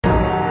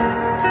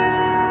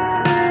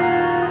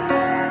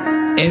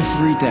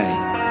Every day,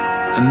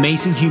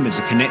 amazing humans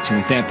are connecting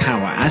with their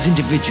power as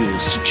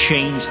individuals to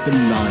change the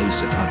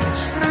lives of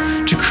others,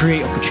 to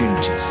create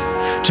opportunities,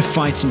 to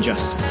fight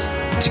injustice,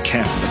 to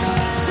care for the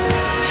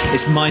planet.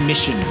 It's my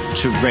mission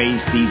to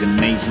raise these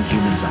amazing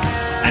humans up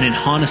and in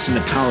harnessing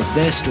the power of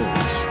their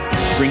stories,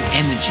 bring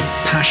energy,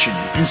 passion,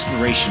 and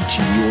inspiration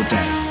to your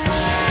day,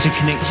 to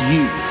connect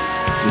you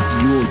with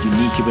your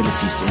unique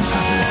abilities to impact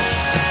the world.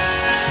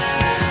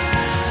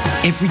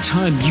 Every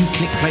time you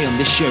click play on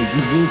this show,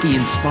 you will be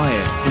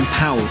inspired,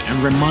 empowered,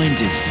 and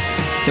reminded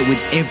that with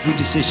every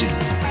decision,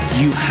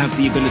 you have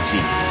the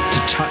ability to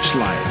touch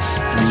lives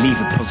and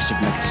leave a positive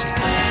legacy.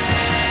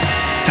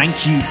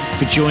 Thank you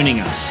for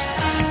joining us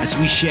as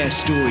we share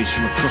stories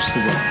from across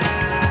the world.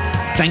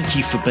 Thank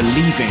you for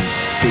believing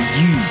that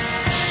you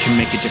can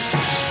make a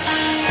difference.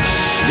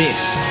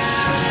 This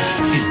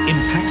is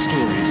Impact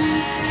Stories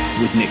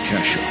with Nick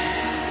Kershaw.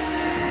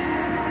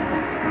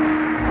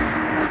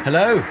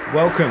 Hello,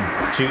 welcome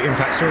to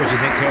Impact Stories with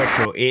Nick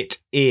Kershaw. It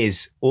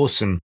is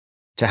awesome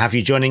to have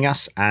you joining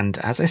us. And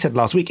as I said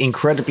last week,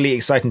 incredibly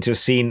exciting to have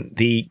seen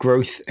the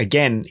growth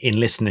again in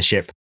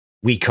listenership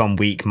week on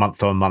week,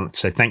 month on month.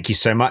 So thank you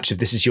so much. If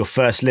this is your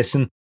first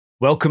listen,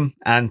 welcome.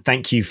 And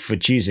thank you for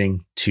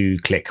choosing to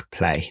click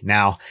play.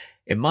 Now,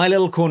 in my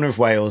little corner of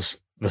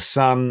Wales, the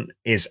sun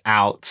is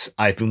out.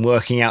 I've been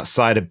working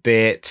outside a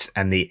bit,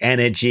 and the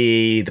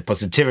energy, the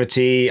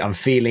positivity I'm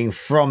feeling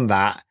from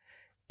that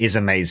is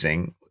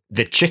amazing.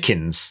 The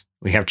chickens,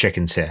 we have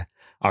chickens here,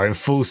 are in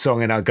full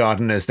song in our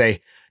garden as they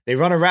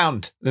run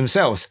around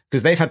themselves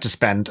because they've had to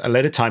spend a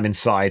load of time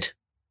inside,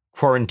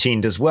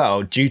 quarantined as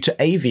well, due to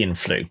avian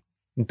flu.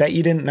 I bet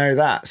you didn't know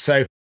that.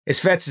 So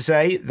it's fair to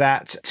say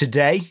that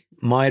today,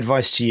 my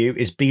advice to you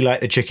is be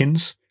like the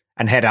chickens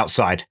and head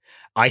outside.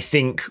 I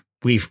think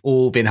we've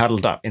all been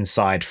huddled up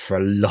inside for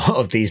a lot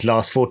of these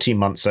last 14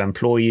 months. So I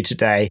implore you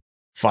today,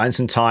 find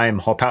some time,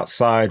 hop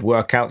outside,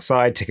 work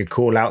outside, take a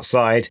call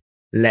outside.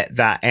 Let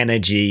that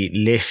energy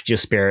lift your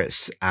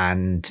spirits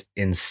and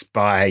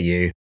inspire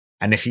you.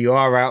 And if you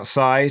are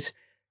outside,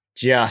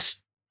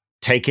 just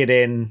take it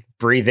in,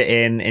 breathe it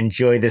in,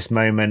 enjoy this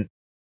moment.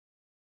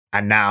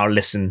 And now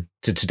listen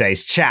to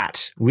today's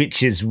chat,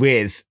 which is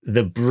with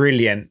the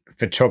brilliant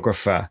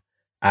photographer,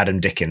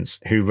 Adam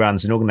Dickens, who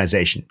runs an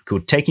organization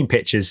called Taking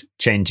Pictures,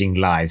 Changing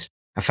Lives,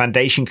 a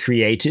foundation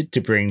created to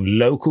bring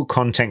local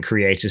content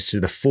creators to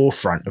the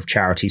forefront of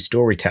charity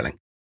storytelling.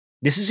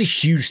 This is a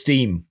huge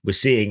theme we're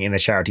seeing in the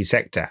charity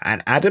sector,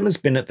 and Adam has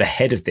been at the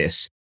head of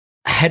this,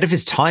 ahead of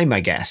his time, I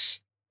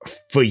guess,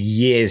 for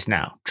years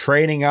now,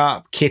 training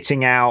up,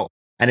 kitting out,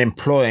 and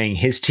employing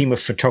his team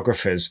of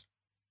photographers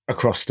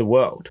across the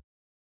world.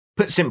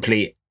 Put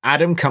simply,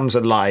 Adam comes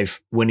alive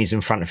when he's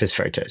in front of his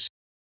photos.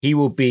 He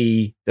will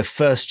be the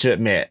first to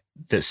admit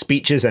that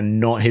speeches are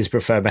not his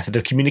preferred method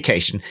of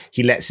communication.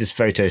 He lets his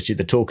photos do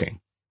the talking.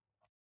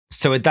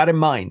 So with that in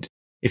mind,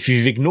 if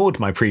you've ignored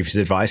my previous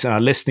advice and are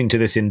listening to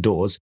this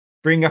indoors,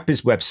 bring up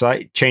his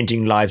website,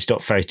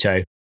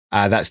 changinglives.photo.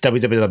 That's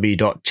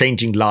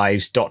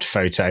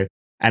www.changinglives.photo,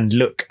 and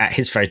look at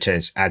his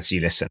photos as you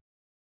listen.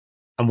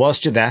 And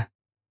whilst you're there,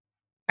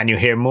 and you'll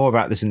hear more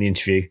about this in the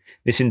interview,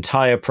 this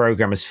entire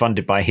program is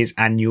funded by his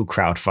annual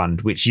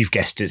crowdfund, which you've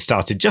guessed it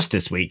started just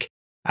this week.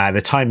 The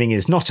timing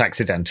is not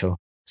accidental.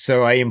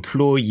 So I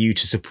implore you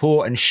to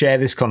support and share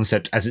this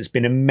concept, as it's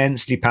been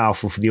immensely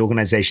powerful for the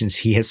organizations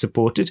he has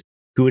supported,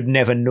 who would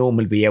never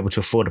normally be able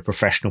to afford a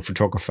professional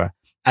photographer,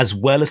 as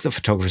well as the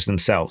photographers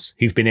themselves,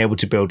 who've been able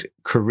to build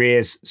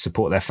careers,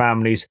 support their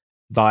families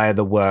via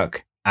the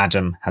work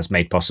Adam has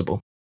made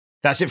possible.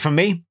 That's it from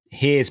me.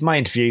 Here's my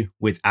interview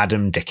with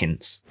Adam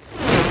Dickens.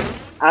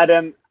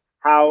 Adam,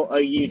 how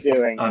are you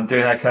doing? I'm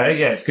doing okay.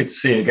 Yeah, it's good to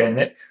see you again,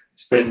 Nick.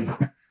 It's been,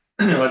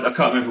 I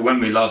can't remember when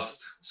we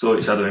last saw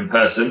each other in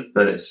person,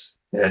 but it's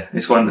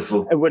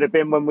wonderful. It would have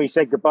been when we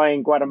said goodbye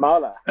in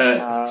Guatemala.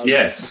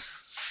 Yes.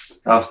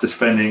 After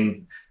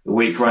spending a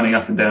week running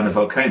up and down a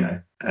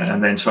volcano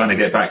and then trying to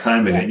get back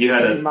home again. You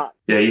had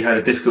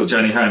a difficult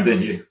journey home,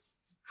 didn't you,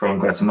 from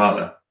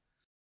Guatemala?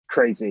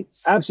 Crazy.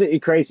 Absolutely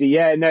crazy.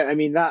 Yeah, no, I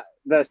mean,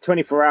 there's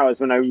 24 hours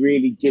when I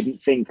really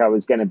didn't think I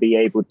was going to be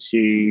able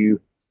to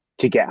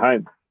get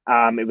home.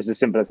 It was as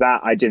simple as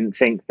that. I didn't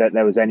think that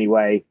there was any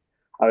way.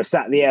 I was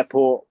sat at the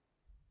airport.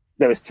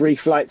 There was 3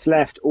 flights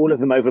left, all of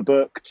them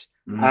overbooked.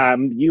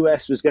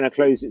 US was going to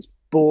close its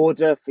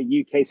border for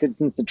UK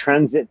citizens to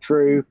transit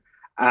through.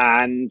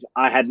 And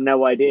I had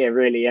no idea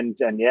really. And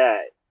yeah,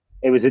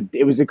 it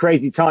was a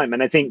crazy time.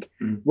 And I think,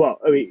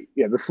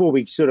 before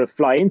we sort of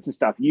fly into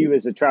stuff, you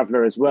as a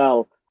traveler as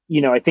well,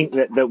 I think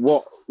that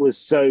what was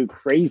so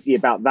crazy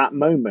about that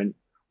moment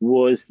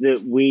was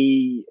that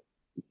we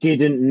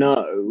didn't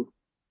know,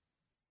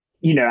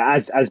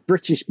 as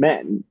British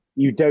men,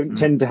 you don't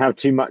tend to have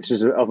too much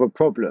of a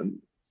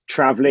problem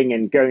traveling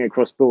and going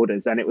across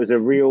borders. And it was a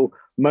real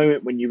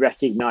moment when you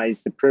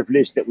recognize the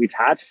privilege that we've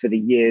had for the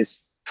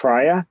years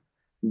prior,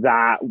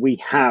 that we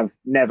have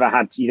never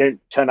had to. You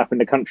don't turn up in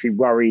the country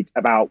worried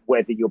about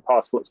whether your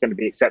passport's going to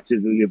be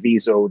accepted or your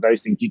visa or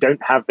those things. You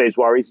don't have those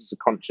worries as a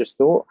conscious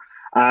thought.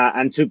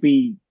 And to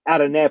be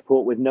at an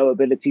airport with no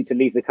ability to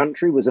leave the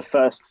country was a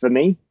first for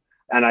me.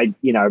 And I,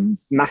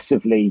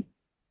 massively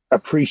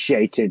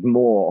appreciated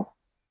more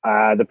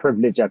the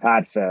privilege I've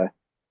had for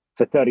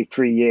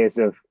 33 years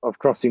of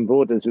crossing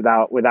borders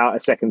without a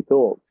second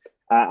thought.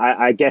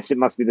 I guess it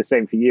must be the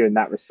same for you in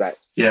that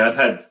respect. Yeah, I've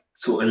had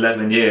sort of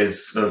 11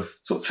 years of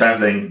sort of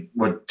traveling,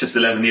 just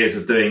 11 years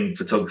of doing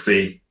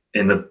photography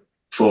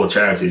for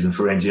charities and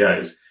for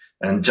NGOs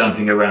and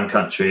jumping around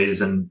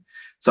countries. And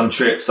some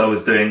trips I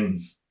was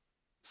doing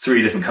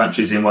 3 different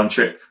countries in one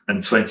trip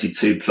and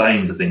 22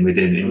 planes, I think we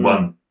did in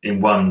one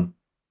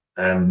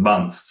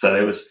month. So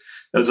there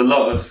was a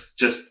lot of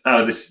just,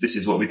 this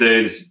is what we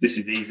do. This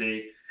is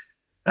easy.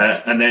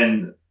 And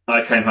then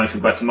I came home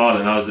from Guatemala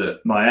and I was at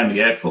Miami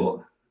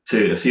airport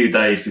a few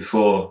days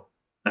before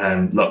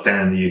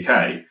lockdown in the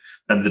UK,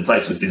 and the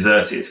place was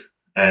deserted,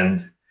 and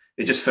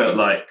it just felt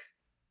like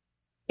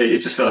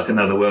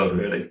another world,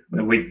 really.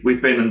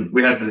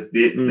 We had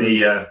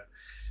the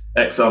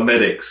XR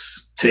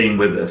Medics team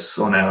with us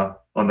on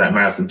that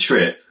marathon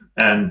trip,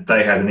 and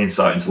they had an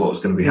insight into what was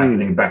going to be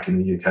happening back in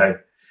the UK.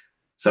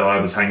 So I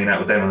was hanging out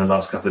with them on the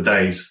last couple of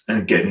days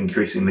and getting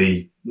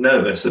increasingly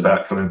nervous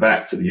about coming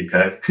back to the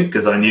UK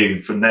because I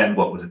knew from them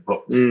what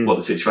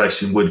the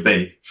situation would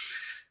be.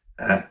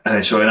 And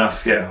then sure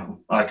enough,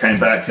 I came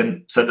back.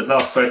 And so the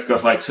last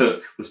photograph I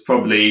took was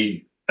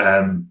probably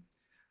at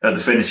the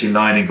finishing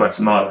line in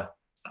Guatemala.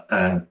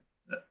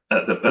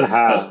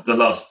 That's the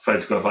last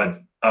photograph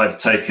I've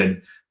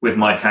taken with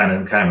my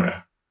Canon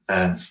camera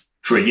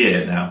for a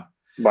year now.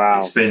 Wow.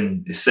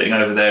 It's sitting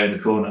over there in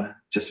the corner,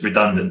 just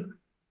redundant.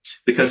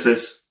 Because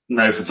there's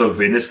no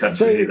photography in this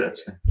country either.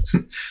 So.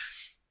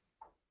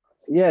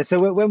 Yeah,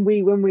 so when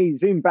we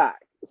zoom back,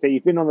 so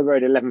you've been on the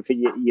road 11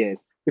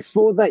 years.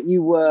 Before that,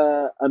 you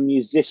were a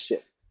musician.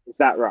 Is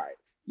that right?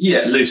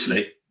 Yeah,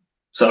 loosely.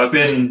 So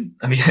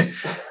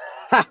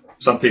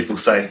some people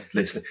say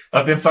loosely.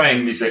 I've been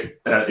playing music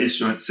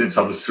instruments since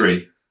I was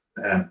 3.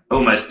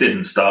 Almost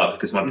didn't start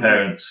because my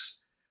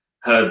parents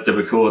heard the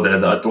recorder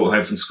that I brought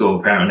home from school,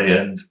 apparently,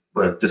 and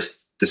were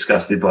just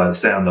disgusted by the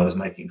sound I was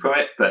making from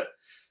it. But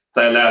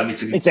they allowed me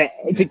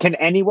to. Can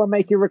anyone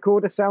make a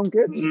recorder sound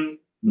good?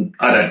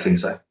 I don't think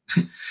so.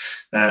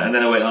 And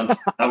then I went on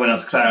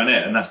to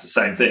clarinet, and that's the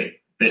same thing.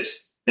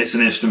 It's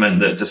an instrument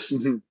that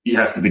just you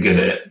have to be good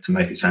at it to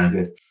make it sound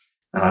good.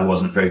 And I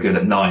wasn't very good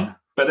at 9.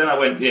 But then I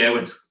went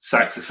to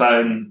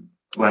saxophone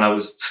when I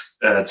was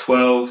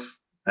 12,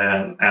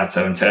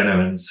 alto and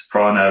tenor and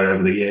soprano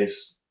over the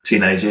years,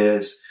 teenage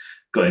years.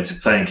 Got into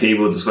playing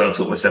keyboards as well.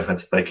 Taught myself how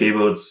to play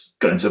keyboards.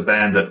 Got into a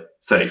band at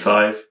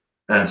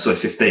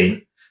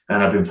 15.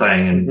 And I've been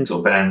playing in sort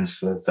of bands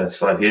for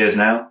 35 years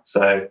now.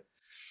 So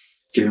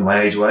giving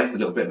my age away a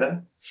little bit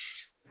there.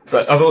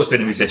 But I've always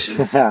been a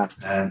musician.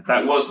 And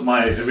that was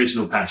my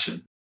original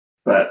passion.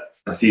 But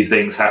a few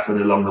things happened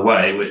along the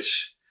way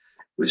which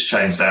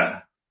changed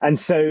that. And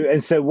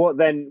so what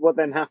then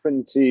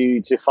happened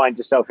to find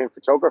yourself in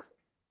photography?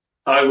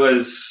 I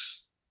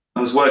was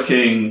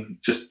working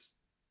just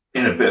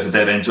in a bit of a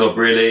dead-end job,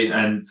 really.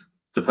 And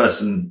the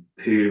person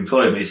who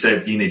employed me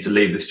said, you need to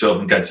leave this job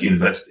and go to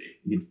university.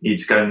 You need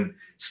to go and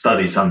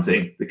study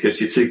something because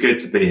you're too good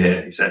to be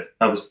here, he said.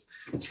 I was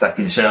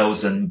stacking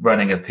shelves and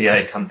running a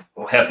PA company,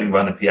 or helping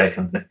run a PA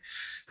company.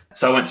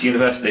 So I went to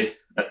university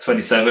at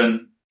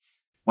 27,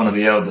 one of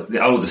the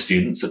older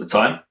students at the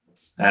time,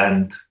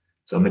 and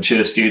so a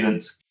mature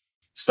student,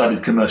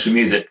 studied commercial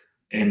music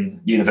in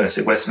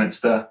University of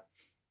Westminster,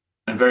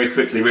 and very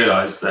quickly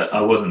realised that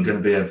I wasn't going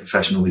to be a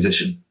professional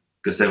musician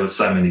because there were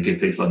so many good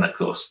people on that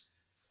course.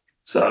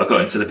 So I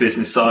got into the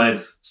business side,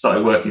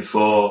 started working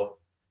for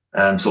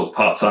sort of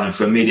part-time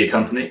for a media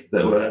company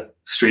that were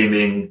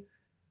streaming,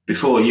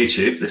 before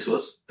YouTube,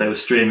 they were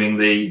streaming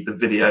the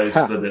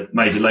videos for the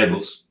major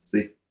labels,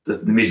 the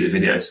music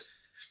videos.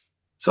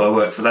 So I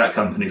worked for that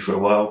company for a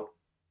while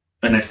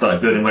and then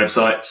started building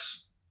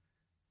websites.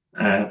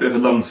 A bit of a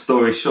long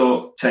story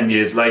short, 10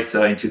 years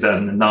later, in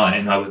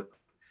 2009, I was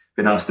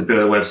been asked to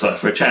build a website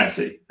for a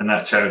charity, and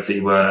that charity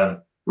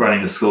were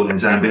running a school in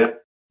Zambia.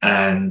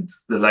 And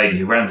the lady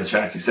who ran the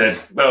charity said,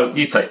 well,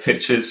 you take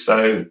pictures,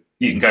 so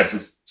you can go to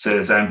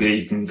Zambia,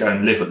 you can go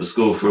and live at the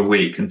school for a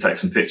week and take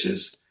some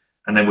pictures,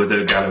 and then we'll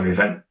do a gallery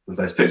event with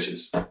those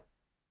pictures.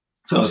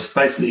 So I was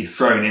basically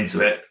thrown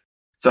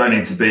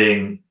into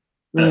being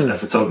a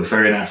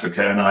photographer in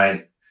Africa, and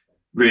I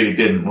really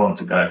didn't want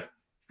to go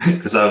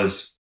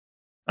because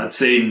I'd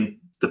seen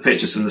the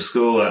pictures from the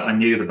school. I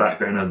knew the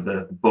background of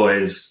the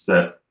boys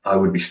that I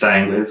would be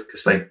staying with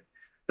because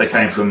they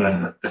came from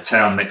a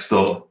town next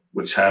door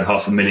which had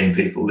 500,000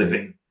 people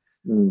living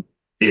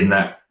in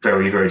that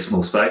very, very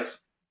small space.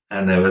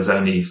 And there was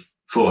only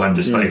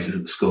 400 spaces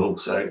at the school.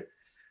 So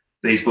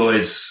these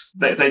boys,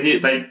 they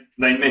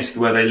missed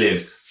where they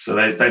lived. So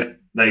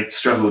they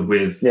struggled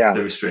with the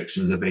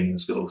restrictions of being in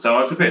school. So I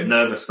was a bit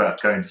nervous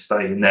about going to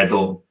stay in their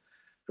dorm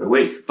for a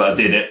week, but I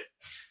did it.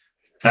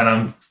 And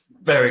I'm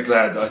very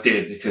glad that I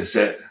did because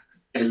it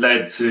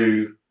led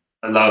to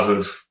a love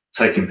of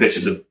taking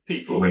pictures of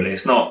people, really.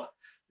 It's not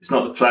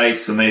the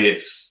place for me,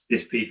 it's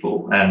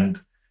people. And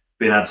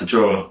being able to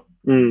draw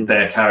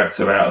their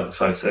character out of the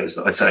photos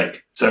that I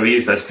take. So we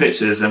use those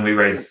pictures and we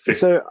raised 50.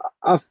 So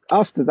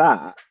after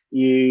that,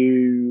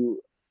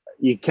 you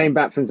came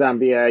back from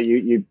Zambia.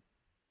 You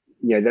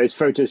those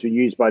photos were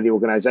used by the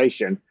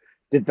organization.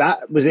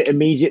 Was it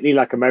immediately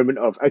like a moment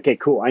of, okay,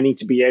 cool, I need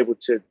to be able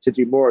to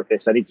do more of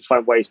this. I need to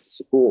find ways to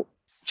support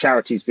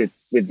charities with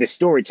this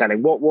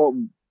storytelling.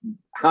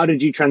 How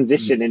did you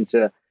transition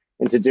into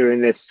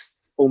doing this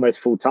almost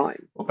full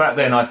time? Well, back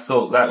then I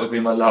thought that would be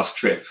my last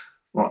trip.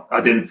 Well,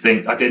 I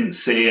didn't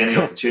see any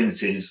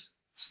opportunities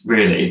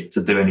really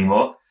to do any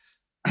more,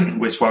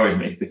 which worried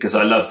me because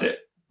I loved it.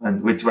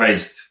 And we'd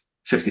raised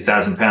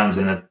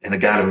 £50,000 in a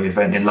gallery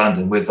event in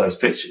London with those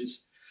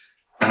pictures.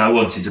 And I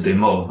wanted to do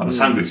more. I was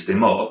hungry to do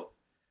more.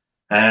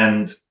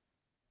 And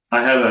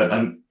I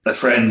have a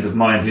friend of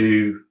mine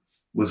who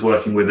was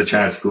working with a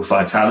charity called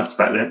Five Talents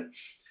back then.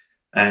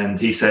 And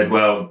he said,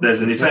 well,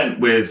 there's an event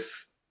with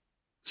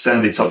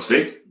Sandy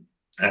Toksvig,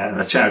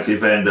 a charity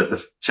event that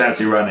the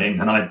charity running,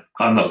 and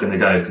I'm not going to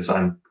go because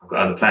I've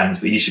got other plans,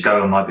 but you should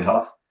go on my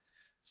behalf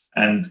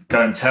and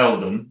go and tell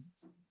them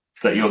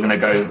that you're going to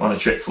go on a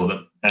trip for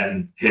them.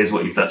 And here's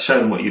what you've done, show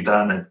them what you've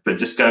done, but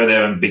just go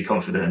there and be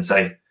confident and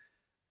say,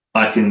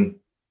 I can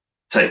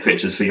take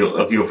pictures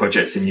of your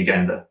projects in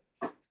Uganda.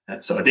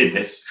 So I did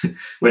this,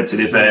 went to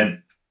the event,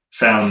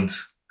 found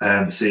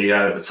the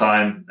CEO at the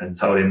time and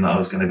told him that I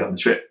was going to go on the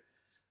trip.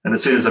 And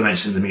as soon as I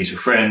mentioned the mutual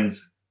friend,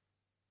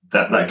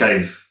 that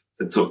gave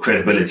the sort of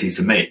credibility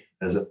to me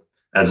as a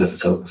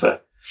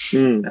photographer.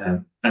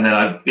 And then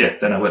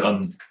I went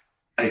on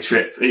a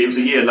trip. It was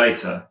a year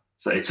later.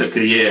 So it took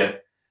a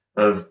year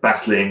of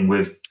battling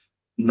with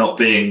not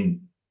going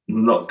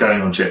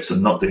on trips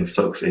and not doing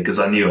photography because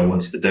I knew I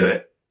wanted to do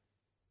it.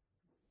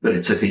 But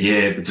it took a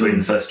year between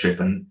the first trip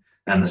and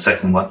the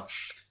second one.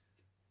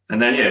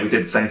 And then, we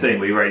did the same thing.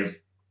 We hired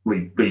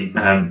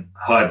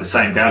the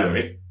same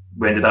gallery.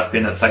 We ended up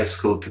in a place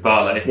called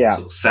Kibale,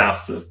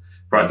 sort of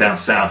right down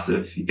south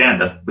of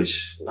Uganda,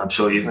 which I'm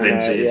sure you've been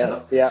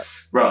to.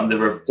 Right on the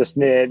river. Just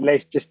in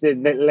Lake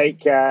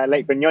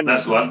Bunyonyi.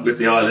 That's the one with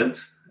the island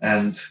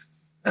and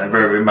a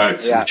very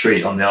remote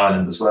retreat on the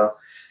island as well.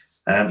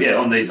 On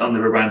the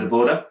Rwanda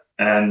border.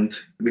 And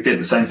we did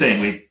the same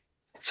thing. We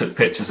took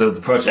pictures of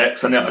the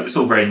projects, and it's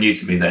all very new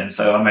to me then.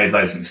 So I made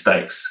loads of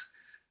mistakes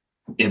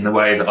in the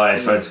way that I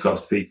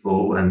photographed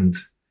people. And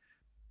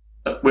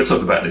we'll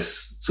talk about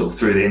this sort of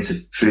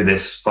through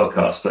this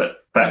podcast. But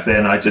back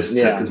then I just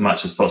took as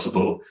much as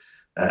possible,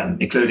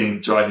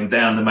 including driving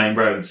down the main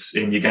roads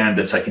in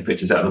Uganda, taking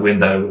pictures out the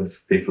window of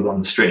people on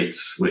the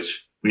streets,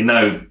 which we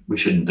know we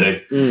shouldn't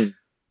do.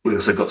 We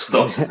also got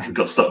stopped. We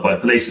got stopped by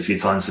police a few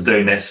times for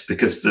doing this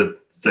because the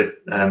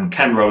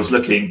camera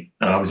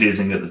I was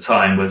using at the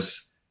time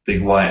was a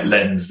big white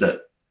lens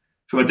that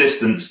from a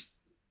distance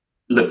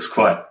looks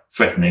quite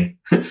threatening,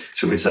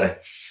 shall we say.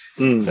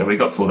 So we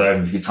got pulled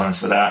over a few times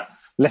for that.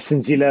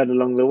 Lessons you learn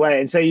along the way.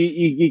 And so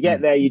you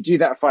get there, you do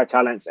that at Five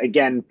Talents.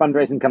 Again,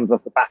 fundraising comes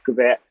off the back of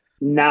it.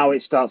 Now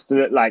it starts to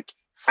look like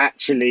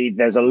actually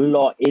there's a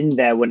lot in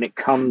there when it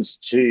comes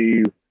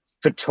to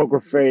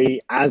photography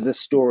as a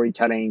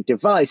storytelling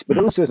device, but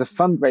also as a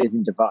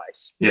fundraising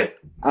device.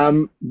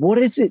 What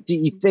is it do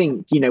you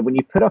think, when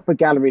you put up a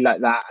gallery like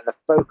that and the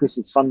focus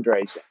is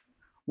fundraising,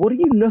 what are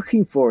you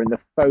looking for in the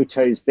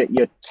photos that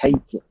you're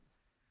taking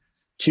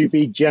to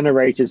be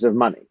generators of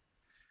money?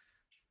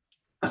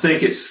 I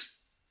think it's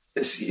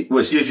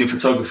using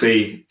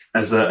photography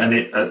as an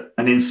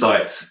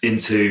insight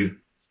into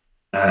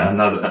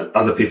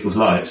other people's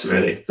lives,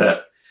 really.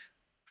 That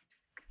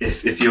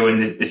if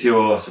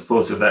you're a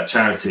supporter of that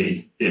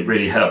charity, it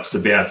really helps to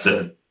be able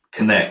to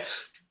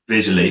connect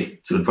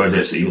visually to the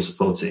projects that you're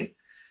supporting.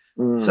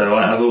 So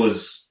I've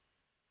always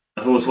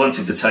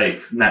wanted to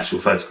take natural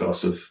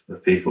photographs of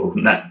people,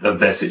 of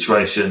their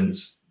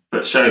situations,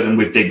 but show them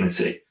with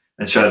dignity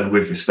and show them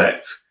with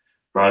respect,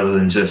 rather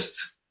than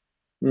just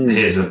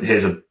here's a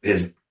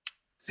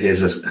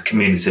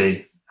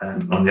community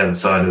on the other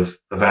side of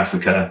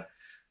Africa.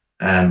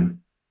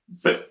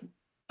 But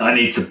I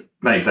need to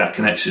make that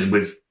connection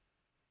with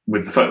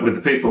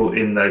the people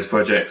in those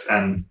projects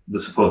and the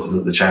supporters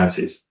of the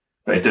charities,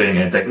 but doing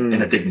it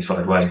in a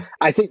dignified way.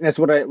 I think that's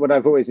what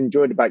I've always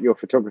enjoyed about your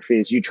photography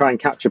is you try and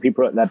capture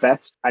people at their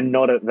best and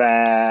not at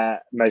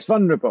their most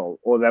vulnerable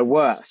or their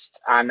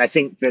worst. And I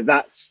think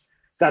that's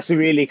a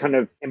really kind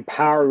of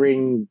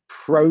empowering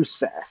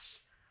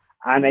process.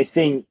 And I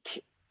think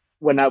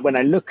when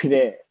I look at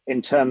it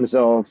in terms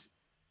of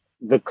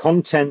the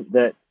content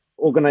that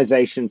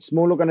organizations,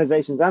 small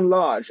organizations and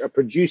large, are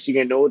producing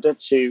in order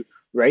to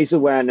raise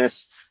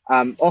awareness,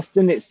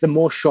 often it's the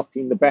more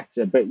shocking, the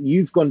better. But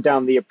you've gone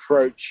down the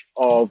approach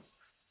of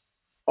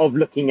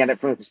looking at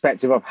it from a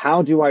perspective of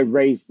how do I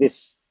raise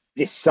this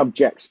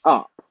subject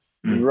up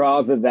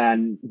rather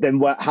than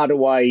how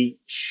do I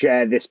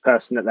share this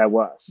person at their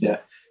worst? Yeah,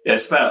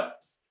 it's about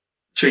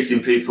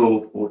treating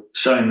people or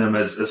showing them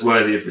as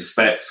worthy of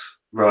respect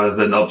rather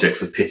than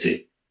objects of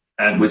pity,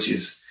 and which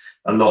is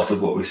a lot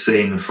of what we've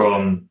seen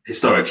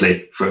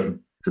historically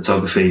from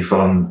photography,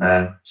 from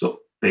sort of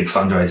big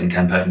fundraising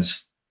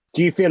campaigns.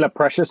 Do you feel a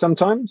pressure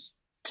sometimes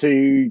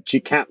to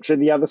capture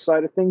the other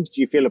side of things?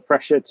 Do you feel a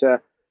pressure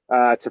to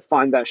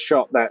find that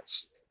shot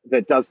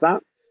that does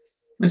that?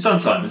 And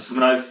sometimes, I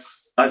mean,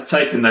 I've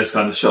taken those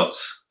kind of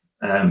shots,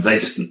 they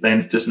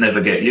just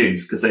never get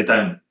used because they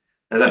don't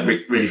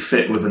really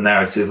fit with the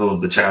narrative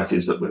of the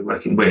charities that we're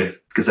working with,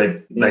 because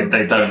they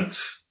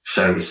don't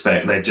show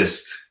respect. They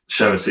just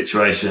show a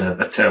situation,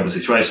 a terrible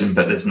situation,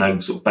 but there's no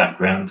sort of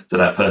background to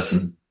that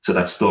person, to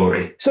that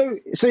story. So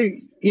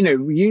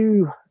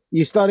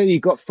you started, you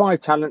got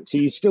Five Talents, who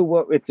you still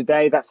work with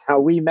today. That's how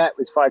we met,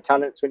 was Five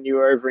Talents when you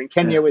were over in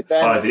Kenya with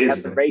them. 5 years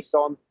ago. The race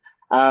on.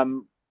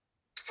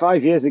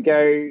 5 years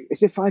ago,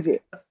 is it 5 years?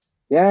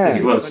 Yeah, I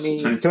think it was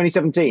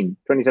 2017.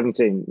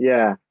 2017,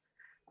 yeah.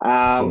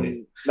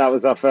 That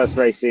was our first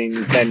race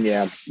in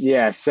Kenya.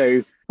 Yeah,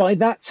 so by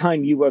that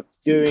time you were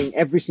doing,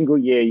 every single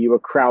year you were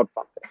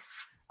crowdfunding.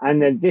 And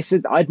then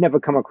I'd never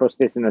come across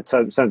this in the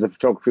terms of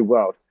photography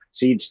world.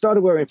 So you'd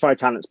started wearing Five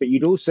Talents, but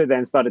you'd also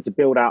then started to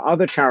build out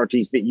other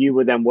charities that you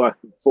were then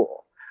working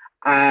for,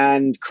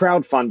 and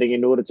crowdfunding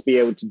in order to be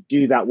able to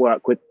do that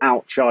work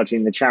without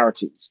charging the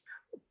charities.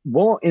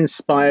 What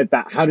inspired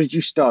that? How did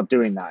you start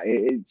doing that?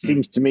 It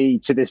seems to me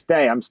to this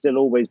day, I'm still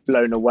always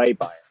blown away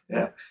by it.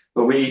 Yeah.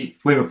 Well, we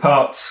were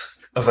part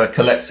of a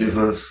collective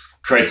of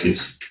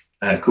creatives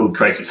called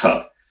Creatives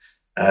Hub.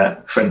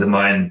 A friend of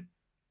mine,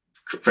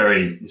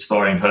 very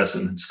inspiring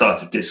person,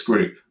 started this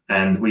group,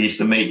 and we used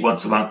to meet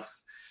once a month,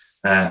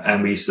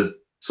 and we used to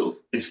sort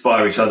of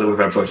inspire each other with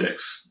our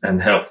projects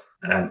and help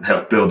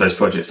build those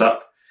projects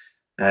up.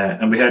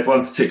 And we had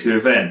one particular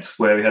event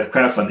where we had a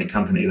crowdfunding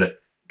company that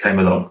came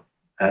along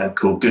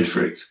called Good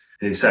Fruit,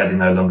 who sadly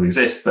no longer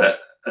exists, but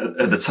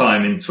at the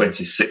time in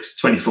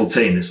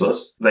 2014,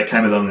 they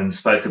came along and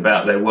spoke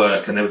about their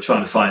work, and they were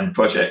trying to find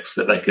projects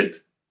that they could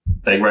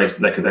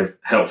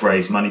help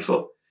raise money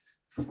for.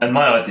 And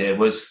my idea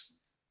was,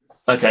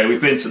 okay,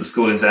 we've been to the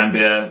school in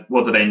Zambia.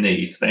 What do they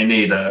need? They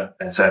need a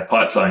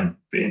pipeline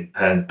being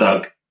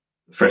dug,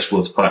 a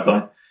freshwater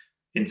pipeline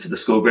into the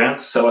school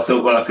grounds. So I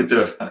thought, well, I could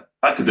do a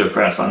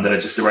crowdfunder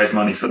just to raise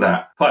money for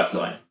that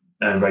pipeline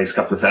and raise a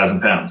couple of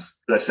 £1,000.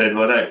 They said,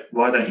 well,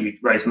 why don't you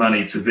raise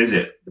money to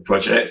visit the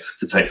project,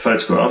 to take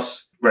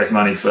photographs, raise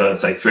money for,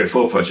 say, 3 or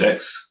 4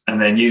 projects,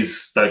 and then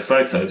use those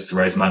photos to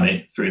raise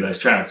money through those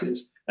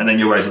charities. And then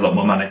you'll raise a lot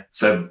more money.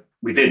 So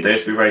we did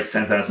this. We raised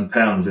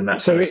 £10,000 in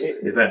that first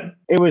event.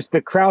 It was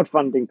the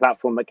crowdfunding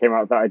platform that came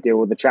out with that idea,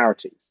 or the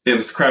charities? It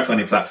was the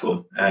crowdfunding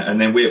platform.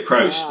 And then we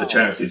approached the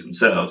charities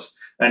themselves.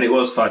 And it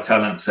was Five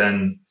Talents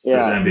and the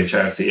Zambia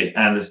charity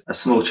and a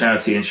small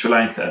charity in Sri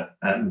Lanka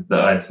that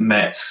I'd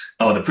met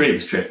on a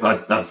previous trip.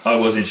 I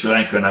was in Sri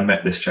Lanka and I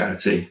met this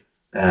charity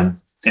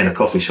in a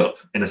coffee shop,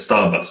 in a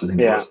Starbucks, I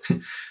think it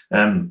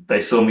was. They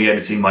saw me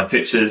editing my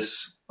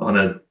pictures on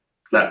a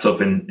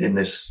laptop in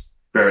this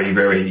very,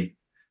 very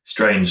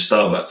strange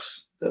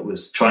Starbucks that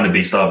was trying to be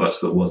Starbucks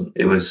but wasn't.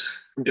 It was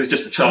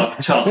just a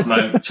chance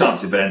moment,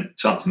 chance event,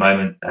 chance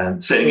moment.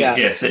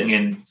 Sitting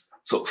in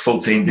sort of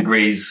 14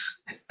 degrees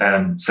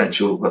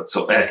central, but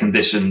sort of air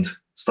conditioned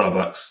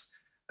Starbucks.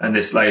 And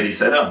this lady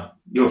said, "Oh,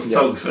 you're a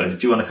photographer.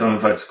 Do you want to come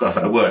and photograph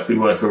our work?" We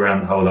work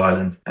around the whole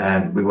island,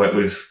 and we work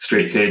with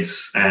street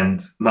kids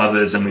and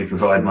mothers, and we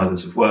provide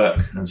mothers with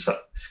work. And so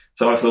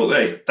I thought,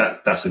 hey,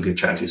 that's a good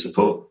charity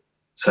support.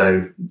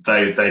 So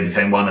they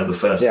became one of the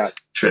first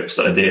trips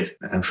that I did,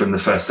 and from the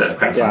first set of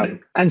crowdfunding.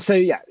 Yeah. And so,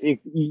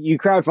 you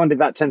crowdfunded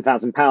that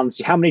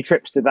 £10,000. How many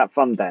trips did that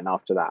fund then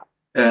after that?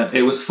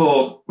 It was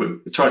 4. We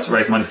tried to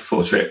raise money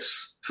for 4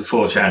 trips for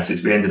 4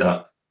 charities. We ended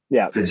up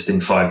visiting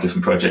 5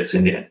 different projects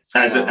in the end.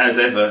 As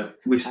ever,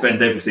 we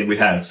spend everything we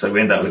have. So we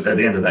end up at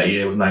the end of that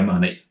year with no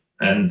money.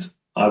 And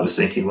I was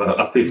thinking, well,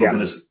 are people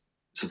going to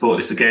support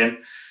this again?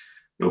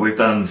 But we've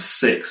done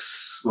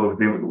 6. Well, we've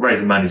been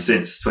raising money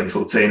since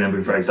 2014, and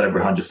we've raised over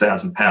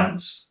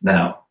 £100,000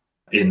 now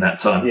in that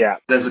time. Yeah.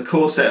 There's a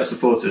core set of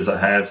supporters. I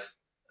have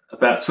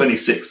about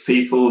 26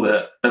 people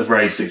that have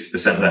raised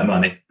 60% of that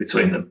money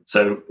between them.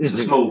 So it's a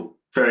small,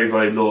 very,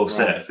 very loyal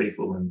set of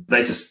people. And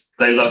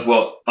they love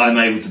what I'm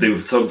able to do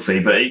with photography.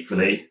 But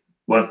equally,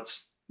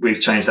 once we've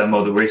changed our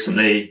model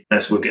recently,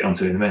 as we'll get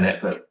onto in a minute,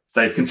 but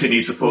they've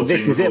continued supporting.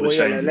 This is it.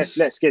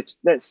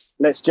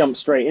 Let's jump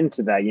straight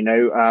into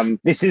that.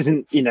 This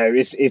isn't.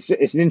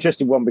 It's an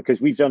interesting one because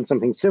we've done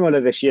something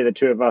similar this year. The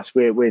two of us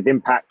with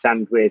Impact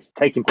and with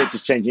Taking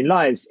Pictures, Changing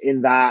Lives.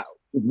 In that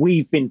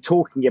we've been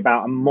talking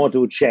about a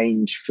model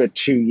change for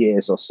 2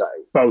 years or so,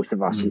 both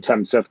of us, in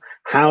terms of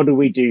how do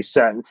we do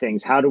certain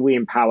things, how do we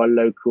empower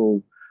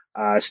local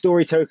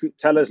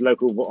storytellers,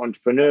 local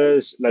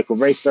entrepreneurs, local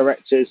race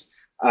directors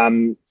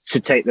to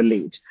take the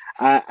lead.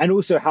 And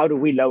also, how do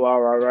we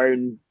lower our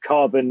own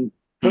carbon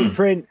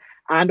footprint?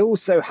 And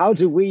also, how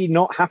do we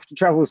not have to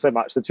travel so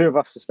much? The two of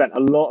us have spent a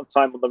lot of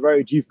time on the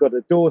road. You've got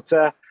a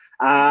daughter.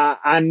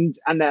 And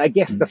I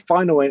guess the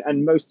final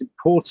and most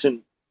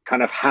important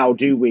kind of how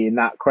do we in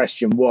that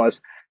question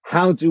was,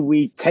 how do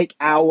we take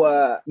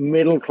our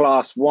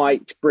middle-class,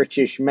 white,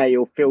 British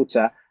male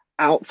filter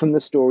out from the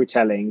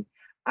storytelling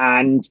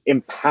and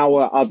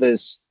empower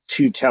others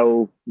to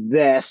tell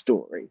their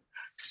story?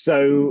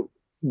 So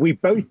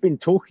we've both been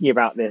talking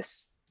about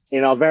this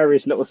in our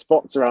various little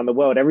spots around the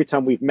world. Every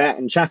time we've met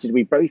and chatted,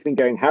 we've both been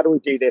going, how do we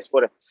do this?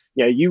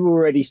 You were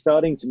already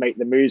starting to make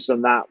the moves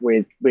on that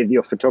with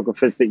your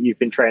photographers that you've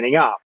been training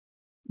up.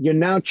 You're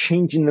now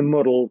changing the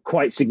model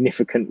quite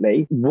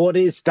significantly. What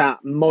is that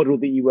model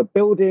that you were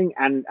building,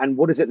 and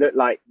what does it look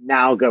like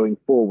now going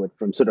forward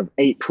from sort of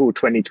April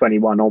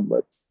 2021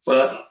 onwards?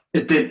 Well,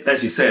 it did,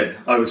 as you said,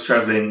 I was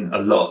traveling a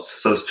lot.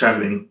 So I was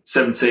traveling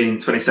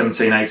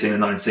 2017, 18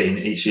 and 19.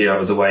 Each year I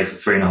was away for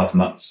 3.5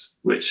 months,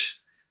 which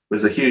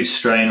was a huge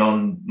strain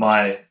on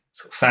my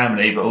sort of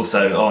family, but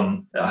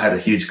also I had a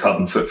huge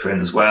carbon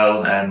footprint as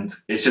well. And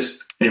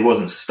it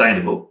wasn't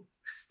sustainable.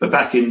 But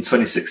back in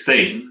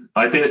 2016,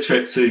 I did a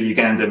trip to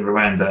Uganda and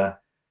Rwanda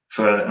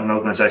for an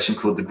organization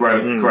called the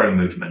Grow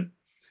Movement.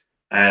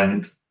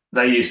 And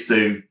they used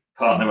to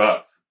partner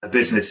up a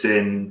business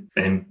in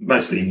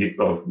mostly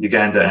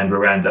Uganda and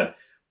Rwanda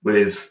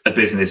with a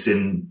business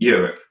in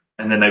Europe.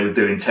 And then they would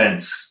do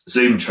intense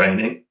Zoom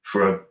training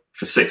for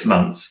 6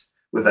 months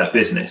with that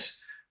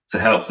business to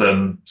help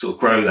them sort of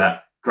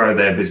grow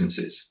their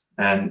businesses.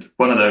 And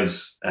one of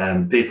those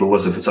people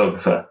was a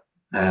photographer,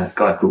 a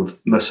guy called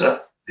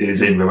Musa,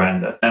 who's in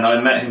Rwanda. And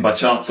I met him by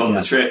chance on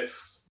the trip.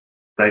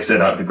 They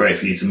said, it'd be great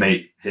for you to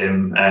meet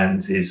him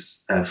and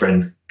his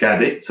friend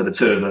Gadi. So the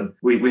two of them,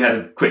 we had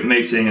a quick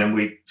meeting and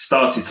we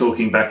started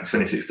talking back in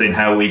 2016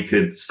 how we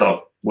could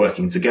start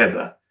working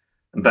together.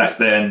 And back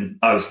then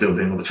I was still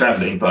doing all the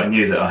traveling, but I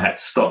knew that I had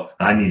to stop.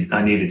 I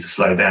needed to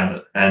slow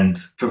down and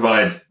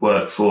provide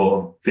work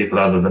for people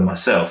other than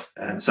myself.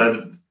 And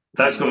so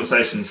those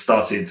conversations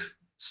started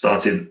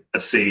a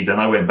seed, and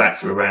I went back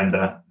to Rwanda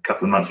a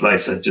couple of months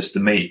later just to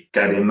meet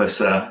Gadi and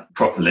Musa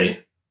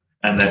properly,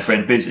 and their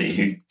friend Busy,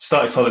 who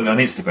started following me on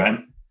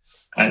Instagram.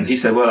 And he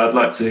said, well, I'd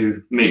like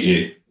to meet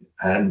you.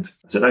 And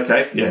I said,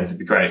 okay, yeah, that'd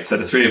be great. So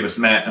the three of us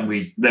met, and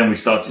we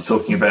started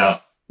talking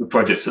about the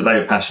projects that they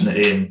were passionate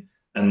in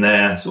and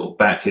their sort of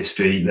back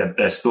history,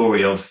 their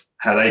story of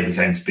how they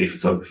became to be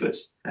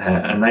photographers.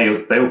 And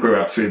they all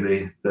grew up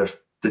through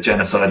the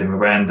genocide in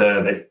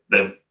Rwanda.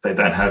 They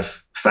don't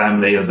have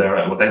family of their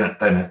own. Well, they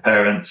don't have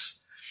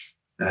parents.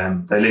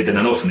 They lived in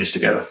an orphanage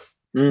together.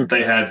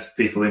 They had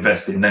people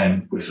invest in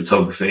them with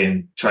photography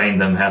and trained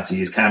them how to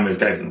use cameras,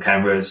 gave them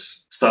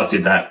cameras,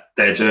 started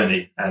their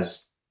journey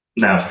as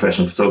now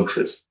professional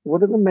photographers.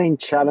 What are the main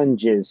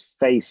challenges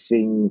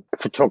facing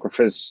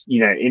photographers?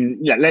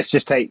 Let's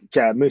just take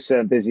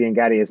Musa, Busy and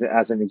Gadi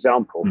as an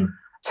example.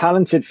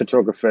 Talented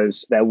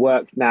photographers, their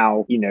work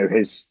now,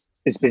 has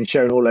been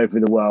shown all over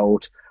the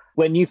world.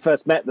 When you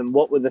first met them,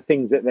 what were the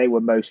things that they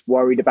were most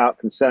worried about,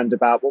 concerned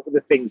about? What were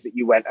the things that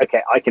you went,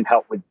 okay, I can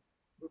help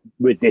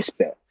with this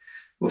bit?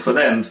 Well, for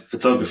them,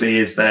 photography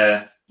is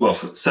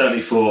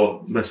certainly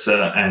for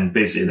Musa and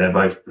Busy, they're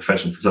both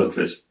professional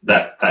photographers.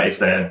 That is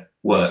their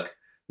work.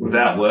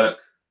 Without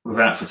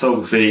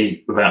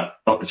photography, without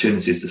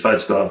opportunities to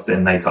photograph,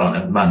 then they can't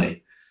earn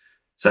money.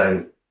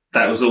 So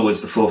that was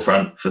always the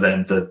forefront for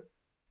them.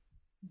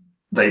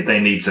 They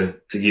need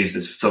to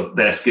use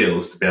their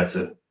skills to be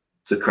able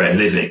to create a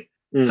living.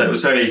 So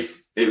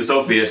it was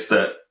obvious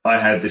that I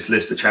had this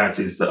list of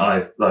charities that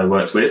I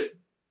worked with,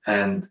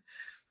 and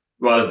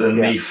rather than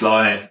me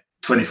fly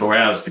 24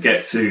 hours to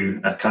get to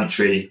a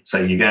country,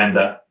 say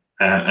Uganda,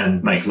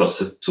 and make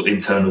lots of sort of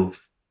internal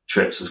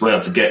trips as well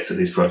to get to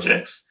these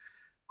projects,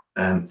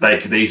 they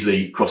could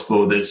easily cross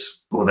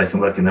borders, or they can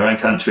work in their own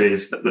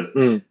countries.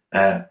 So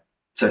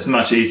it's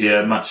much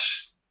easier,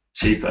 much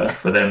cheaper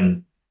for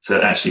them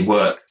to actually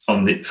work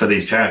for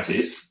these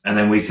charities, and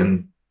then we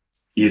can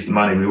use the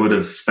money we would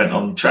have spent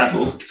on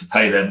travel to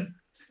pay them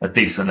a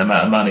decent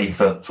amount of money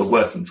for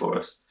working for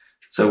us.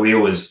 So we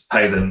always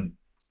pay them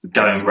the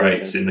going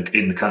rates in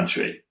the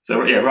country. So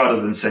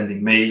rather than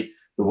sending me,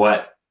 the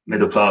white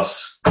middle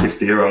class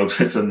 50-year-old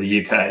from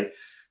the UK,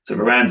 to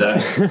Rwanda,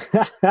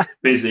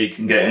 Busy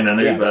can get in an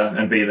Uber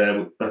and be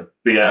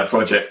at a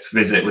project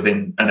visit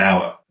within an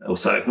hour or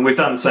so. And we've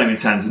done the same in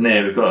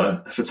Tanzania. We've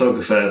got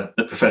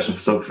a professional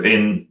photographer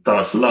in Dar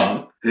es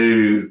Salaam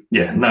who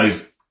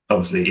knows,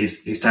 obviously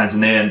he's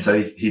Tanzanian,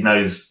 so he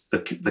knows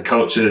the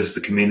cultures,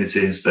 the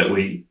communities that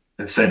we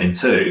have sent him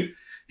to.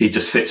 He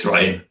just fits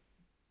right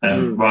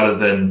in, rather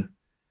than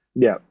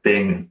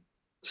being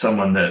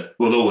someone that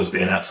will always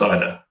be an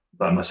outsider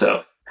like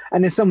myself.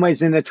 And in some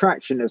ways an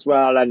attraction as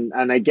well. And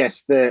I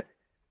guess that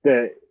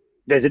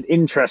there's an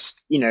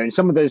interest, in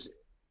some of those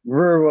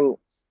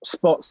rural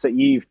spots that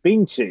you've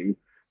been to,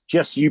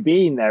 just you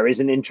being there is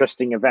an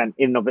interesting event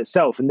in and of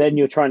itself. And then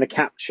you're trying to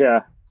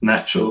capture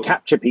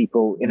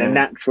people in a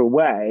natural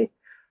way.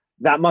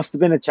 That must have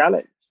been a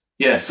challenge.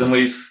 Yes. And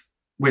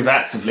we've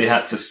actively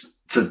had to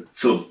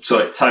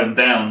tone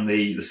down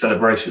the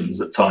celebrations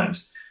at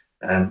times.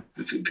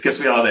 Because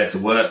we are there to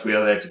work, we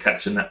are there to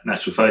capture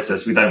natural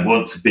photos. We don't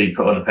want to be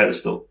put on a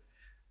pedestal.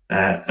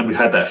 And we've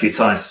had that a few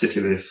times,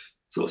 particularly with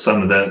sort of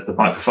some of the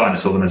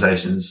microfinance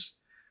organisations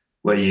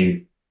where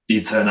you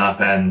turn up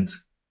and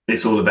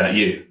it's all about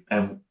you.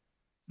 And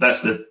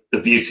that's the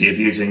beauty of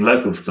using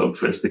local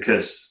photographers,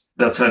 because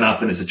they'll turn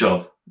up and it's a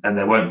job. and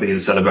there won't be the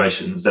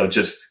celebrations. They'll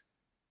just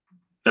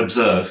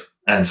observe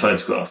and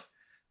photograph.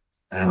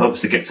 And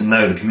obviously get to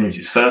know the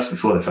communities first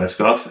before they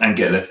photograph and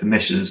get their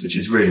permissions, which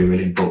is really,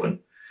 really important.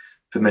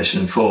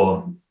 Permission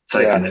for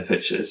taking their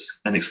pictures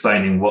and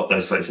explaining what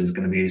those photos are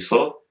going to be used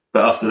for.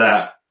 But after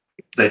that,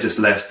 they just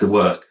left to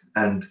work.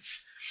 And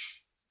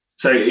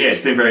so, it's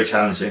been very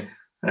challenging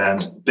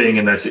being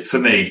in those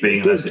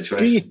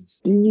situations.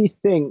 Do you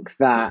think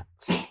that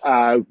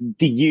the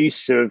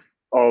use of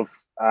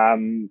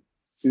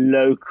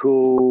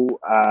local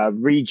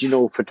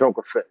regional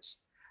photographers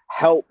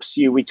helps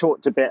you? We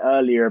talked a bit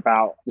earlier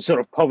about the sort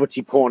of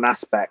poverty porn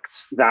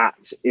aspect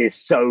that is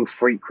so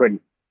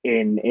frequent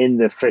in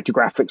the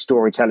photographic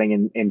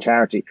storytelling in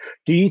charity.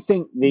 Do you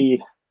think the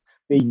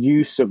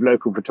use of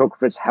local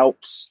photographers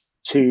helps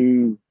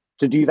to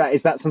do that?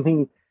 Is that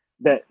something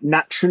that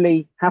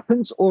naturally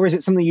happens, or is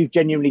it something you've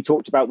genuinely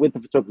talked about with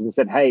the photographers and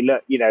said, hey,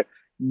 look,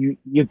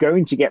 you're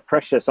going to get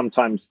pressure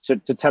sometimes to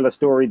tell a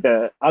story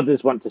that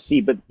others want to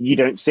see but you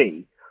don't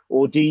see?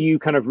 Or do you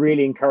kind of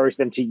really encourage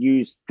them to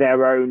use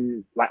their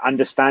own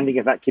understanding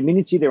of that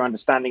community, their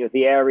understanding of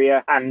the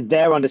area, and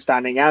their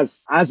understanding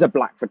as a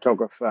Black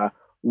photographer,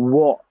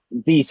 what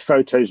these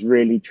photos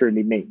really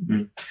truly mean?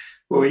 Mm.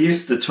 Well, we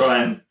used to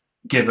try and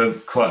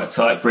give quite a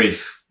tight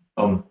brief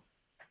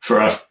for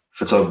our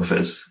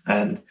photographers,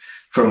 and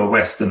from a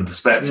Western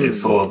perspective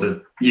for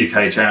the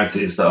UK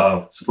charities that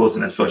are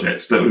supporting those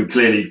projects. But we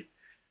clearly,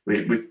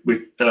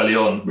 we early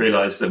on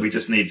realised that we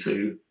just need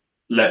to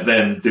let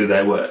them do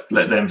their work,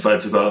 let them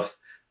photograph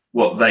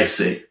what they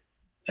see.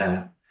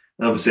 And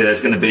obviously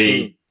there's going to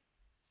be,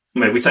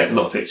 we take a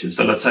lot of pictures.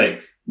 So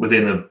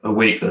within a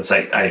week, they'll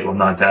take 8,000 or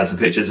 9,000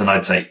 pictures, and I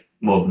take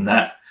more than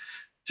that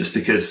just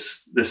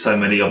because there's so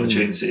many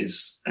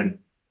opportunities and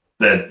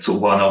they're sort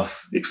of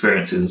one-off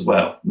experiences as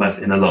well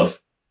in a lot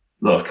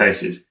of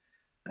cases.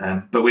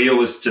 But we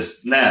always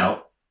just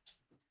now,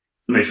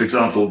 for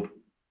example,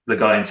 the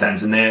guy in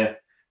Tanzania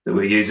that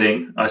we're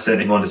using, I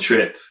sent him on a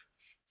trip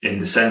in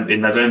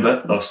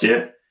November last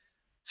year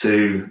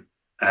to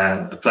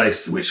a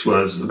place which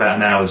was about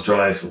an hour's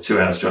drive or 2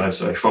 hours drive,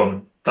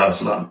 from Dar es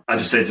Salaam. I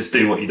just said, just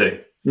do what you do.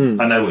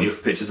 I know what your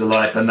pictures are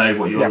like. I know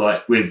what you're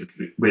like with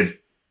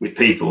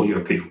people.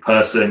 You're a people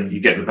person.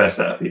 You get the best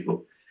out of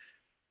people.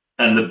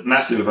 And the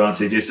massive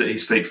advantage is that he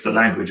speaks the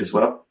language as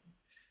well.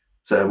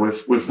 So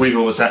we've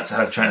always had to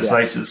have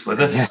translators with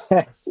us.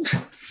 Yes.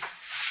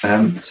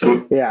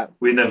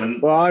 We never.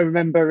 Well, I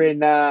remember in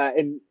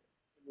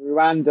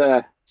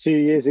Rwanda 2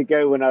 years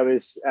ago when I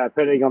was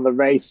putting on the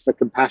race for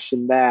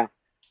Compassion there,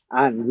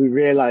 and we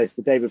realised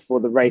the day before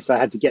the race I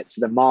had to get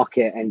to the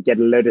market and get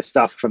a load of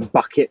stuff from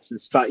buckets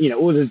and stuff,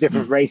 all this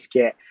different race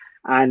kit.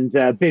 And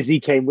Busy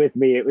came with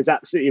me. It was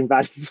absolutely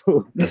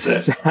invaluable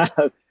to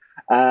have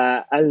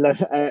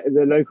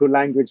the local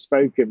language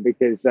spoken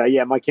because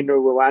my Kinder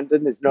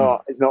Rwandan is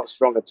not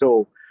strong at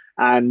all.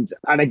 And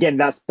again,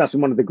 that's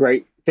one of the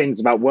great things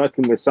about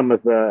working with some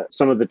of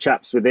the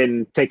chaps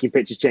within Taking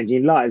Pictures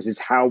Changing Lives is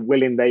how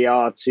willing they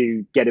are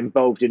to get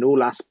involved in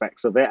all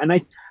aspects of it. And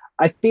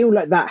I feel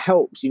like that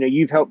helps.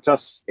 You've helped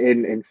us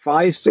in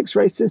 5-6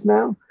 races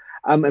now.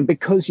 And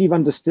because you've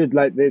understood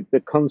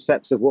the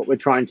concepts of what we're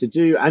trying to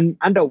do and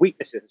our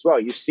weaknesses as well,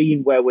 you've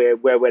seen where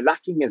we're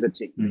lacking as a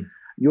team.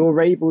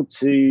 You're able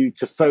to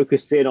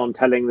focus in on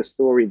telling the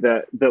story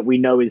that we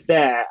know is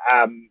there,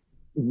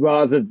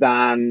 rather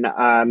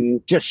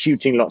than just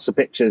shooting lots of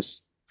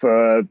pictures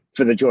for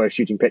the joy of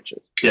shooting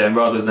pictures. Yeah,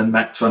 rather than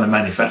trying to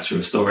manufacture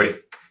a story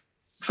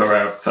for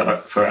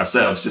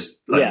ourselves,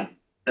 just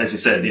as you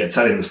said,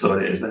 telling the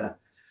story that is there.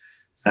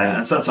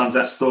 And sometimes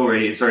that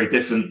story is very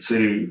different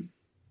to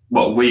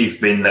what we've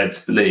been led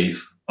to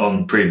believe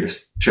on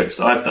previous trips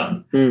that I've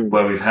done,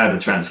 where we've had a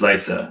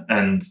translator,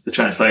 and the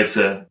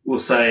translator will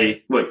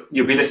say, well,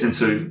 you'll be listening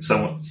to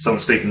someone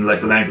speaking the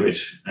local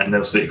language, and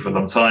they'll speak for a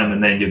long time,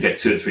 and then you'll get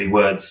 2 or 3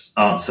 words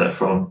answer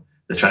from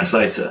the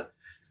translator.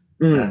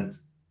 And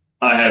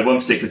I had one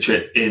particular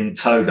trip in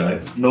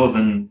Togo,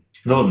 northern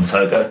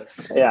Togo.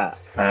 Yeah.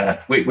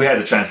 We had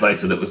a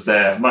translator that was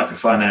there,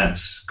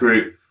 microfinance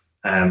group,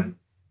 and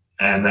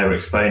they were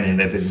explaining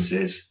their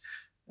businesses.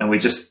 And we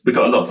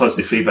got a lot of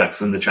positive feedback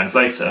from the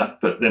translator,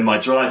 but then my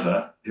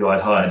driver, who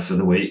I'd hired for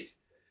the week,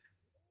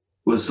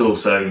 was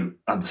also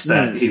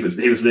understand. He was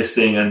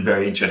listening and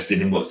very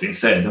interested in what's being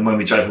said. And when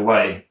we drove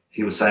away,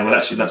 he was saying, well,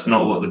 actually, that's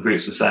not what the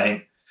groups were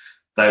saying.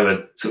 They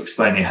were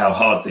explaining how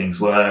hard things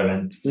were,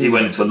 and he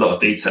went into a lot of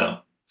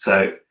detail.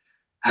 So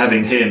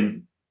having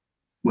him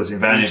was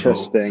invaluable.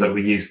 So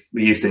we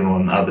used him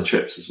on other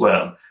trips as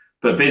well.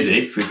 But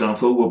Busy, for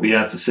example, will be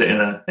able to sit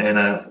in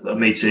a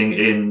meeting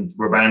in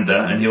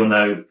Rwanda, and he'll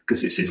know,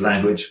 because it's his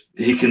language,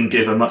 he can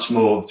give a much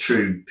more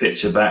true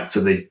picture back to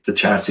the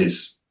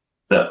charities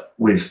that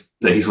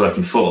he's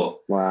working for.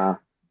 Wow.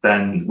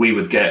 Than we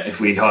would get if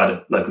we hired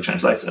a local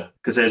translator,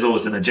 because there's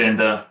always an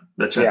agenda.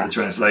 The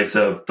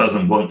translator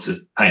doesn't want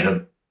to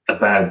paint a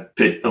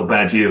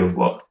bad view of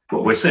what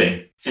we're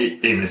seeing,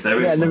 even if there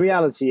is. Yeah, and the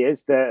reality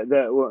is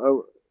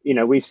that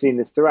we've seen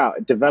this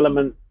throughout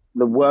development.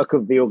 the work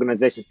of the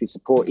organizations we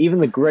support, even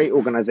the great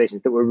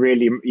organizations that we're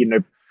really,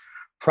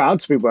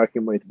 proud to be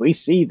working with, we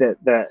see that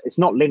it's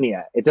not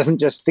linear. It doesn't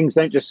just, things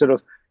don't just sort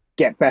of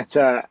get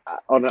better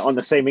on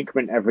the same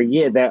increment every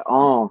year. There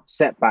are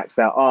setbacks,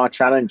 there are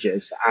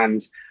challenges,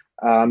 and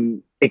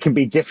it can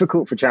be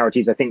difficult for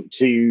charities, I think,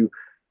 to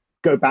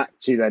go back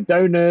to their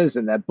donors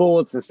and their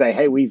boards and say,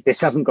 hey, this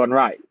hasn't gone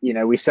right.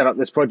 We set up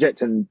this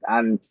project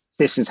and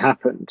this has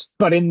happened.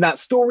 But in that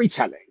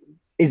storytelling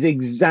is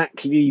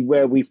exactly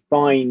where we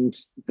find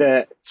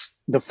that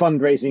the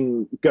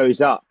fundraising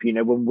goes up.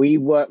 When we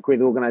work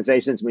with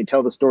organizations and we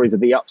tell the stories of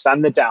the ups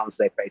and the downs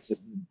they face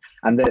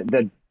and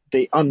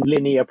the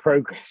unlinear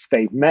progress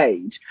they've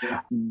made,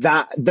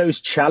 that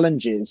those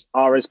challenges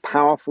are as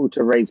powerful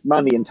to raise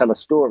money and tell a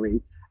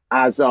story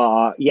as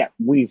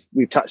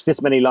we've touched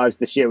this many lives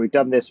this year, we've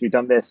done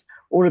this.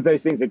 All of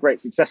those things are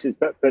great successes,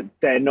 but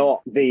they're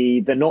not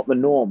the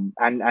norm.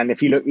 And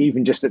if you look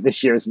even just at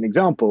this year as an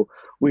example,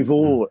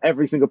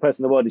 every single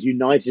person in the world is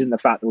united in the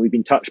fact that we've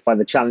been touched by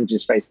the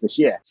challenges faced this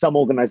year. Some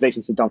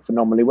organizations have done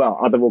phenomenally well.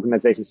 Other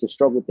organizations have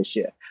struggled this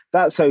year.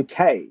 That's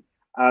okay.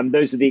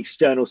 Those are the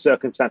external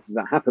circumstances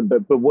that happen.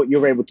 But what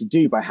you're able to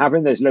do by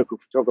having those local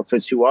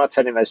photographers who are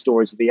telling those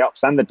stories of the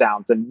ups and the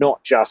downs, and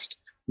not just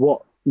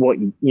what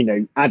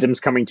Adam's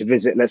coming to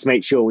visit, let's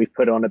make sure we've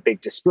put on a big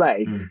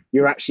display.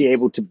 You're actually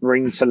able to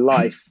bring to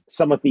life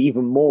some of the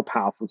even more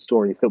powerful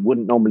stories that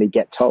wouldn't normally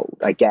get told,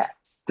 I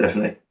guess.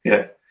 Definitely,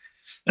 yeah.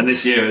 And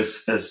this year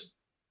has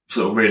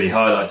sort of really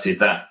highlighted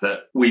that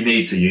we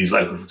need to use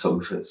local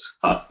photographers.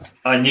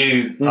 I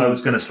knew I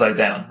was going to slow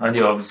down. I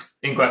knew I was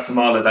in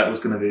Guatemala. That was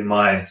going to be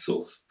my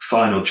sort of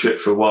final trip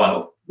for a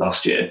while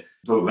last year.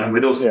 But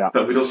we'd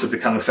also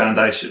become a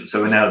foundation.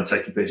 So we're now the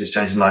Taking Pictures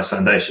Changing Lives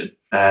Foundation.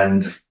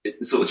 And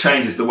it sort of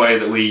changes the way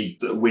that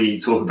we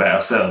talk about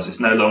ourselves. It's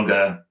no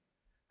longer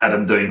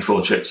Adam doing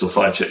 4 trips or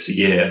 5 trips a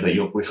year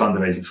that we're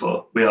fundraising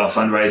for. We are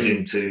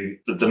fundraising to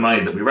the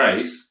money that we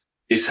raise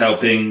is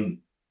helping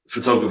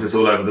photographers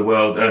all over the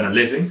world earn a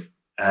living.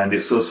 And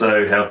it's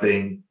also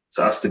helping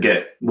us to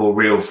get more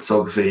real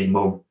photography,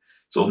 more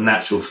sort of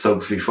natural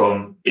photography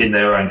from in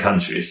their own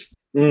countries.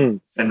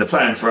 And the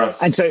plan for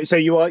us. And so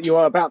you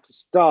are about to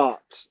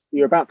start.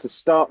 You're about to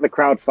start the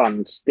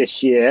crowdfund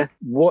this year.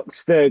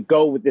 What's the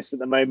goal with this at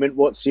the moment?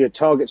 What's your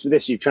targets with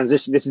this? You've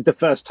transitioned. This is the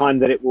first time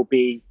that it will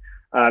be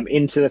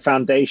into the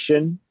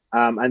foundation,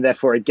 and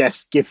therefore I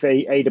guess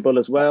gift-aidable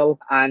as well.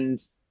 And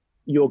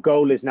your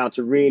goal is now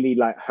to really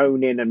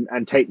hone in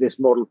and take this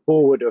model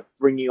forward of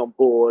bringing on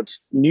board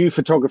new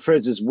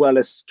photographers, as well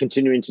as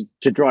continuing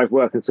to drive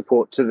work and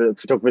support to the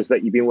photographers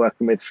that you've been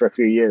working with for a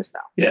few years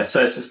now. Yeah,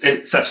 so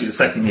it's actually the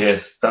second year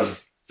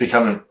of being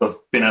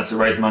able to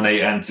raise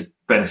money and to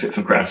benefit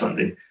from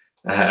crowdfunding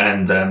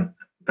and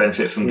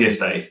benefit from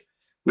gift aid,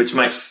 which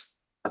makes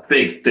a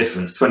big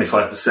difference.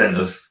 25%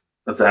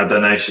 of our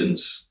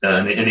donations,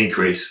 an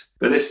increase.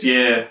 But this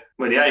year,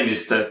 the aim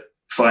is to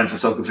find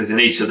photographers in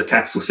each of the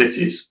capital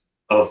cities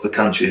of the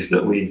countries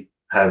that we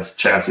have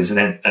charities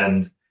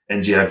and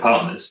NGO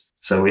partners.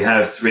 So we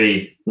have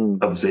 3,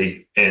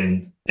 obviously,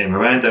 in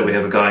Rwanda. We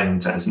have a guy in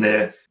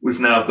Tanzania.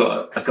 We've now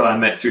got a guy I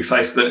met through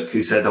Facebook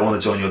who said, I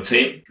want to join your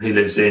team. He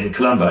lives in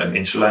Colombo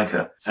in Sri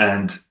Lanka.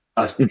 And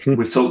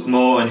we've talked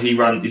more, and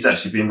he's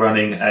actually been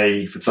running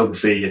a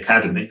photography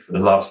academy for the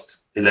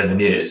last 11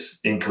 years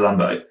in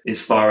Colombo,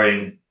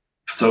 inspiring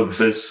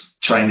photographers,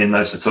 training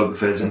those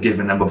photographers and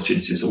giving them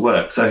opportunities of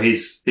work. So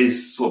his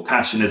sort of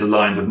passion is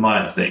aligned with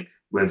mine, I think,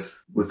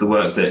 with the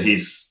work that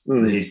he's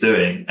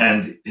doing.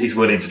 And he's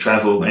willing to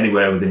travel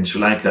anywhere within Sri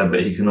Lanka,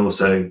 but he can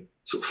also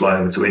sort of fly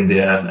over to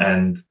India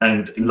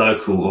and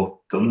local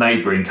or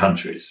neighbouring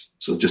countries,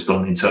 sort of just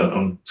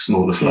on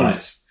smaller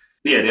flights.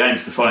 Yeah, the aim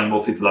is to find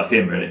more people like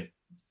him, really,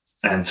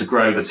 and to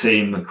grow the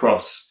team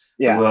across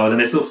the world.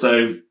 And it's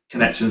also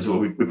connections that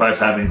we both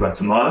have in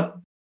Guatemala.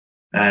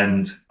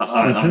 And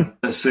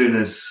as soon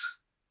as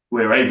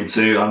we're able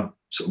to, I'm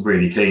sort of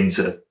really keen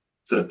to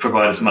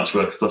provide as much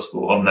work as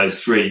possible on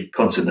those 3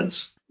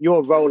 continents.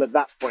 Your role at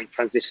that point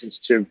transitions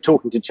to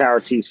talking to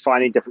charities,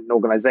 finding different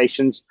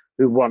organizations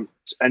who want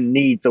and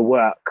need the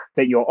work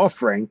that you're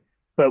offering,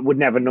 but would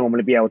never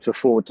normally be able to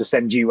afford to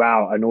send you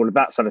out and all of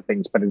that sort of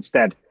things, but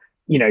instead,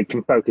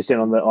 can focus in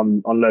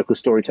on local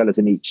storytellers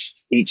in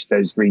each of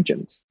those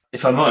regions.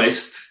 If I'm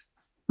honest,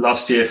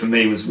 last year for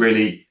me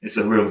it's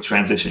a real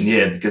transition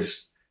year,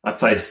 because I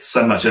placed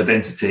so much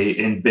identity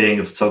in being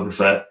a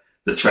photographer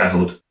that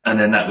travelled, and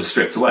then that was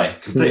stripped away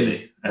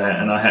completely.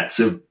 And I had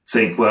to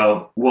think,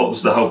 well, what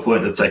was the whole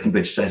point of Taking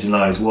Pictures Changing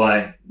Lives?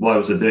 Why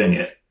was I doing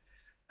it?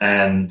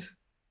 And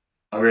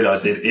I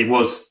realised it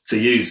was to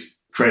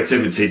use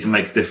creativity to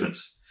make a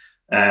difference.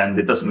 And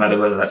it doesn't matter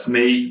whether that's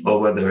me or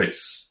whether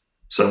it's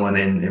someone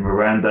in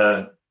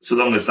Rwanda. So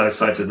long as those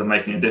photos are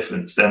making a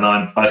difference, then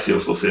I feel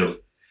fulfilled.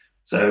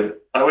 So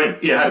I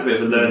had a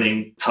bit of a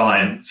learning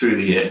time through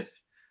the year,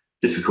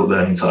 difficult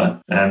learning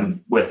time,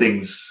 where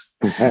things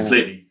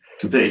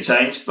completely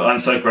changed. But I'm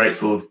so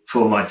grateful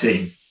for my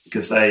team,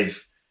 because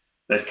they've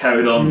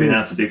carried on being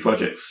able to do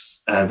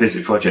projects,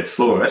 visit projects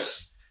for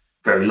us,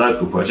 very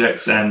local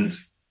projects, and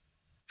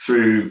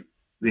through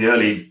the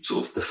early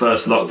sort of the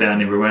first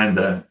lockdown in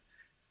Rwanda,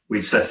 we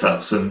set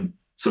up some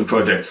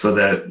projects for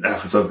our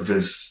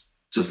photographers,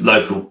 just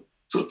local,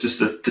 sort of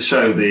just to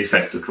show the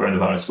effects of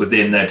coronavirus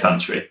within their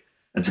country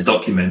and to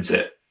document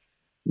it.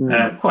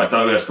 Quite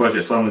diverse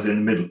projects. One was in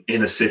the middle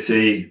inner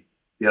city.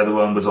 The other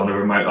one was on a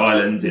remote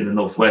island in the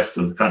northwest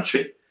of the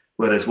country,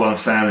 where there's one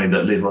family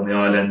that live on the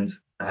island.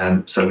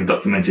 So we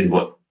documented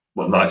what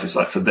life is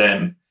like for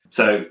them.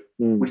 So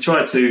we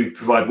tried to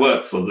provide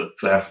work for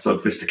our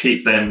photographers to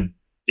keep them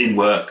in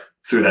work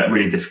through that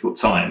really difficult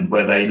time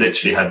where they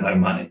literally had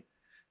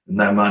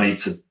no money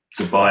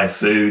to buy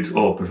food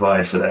or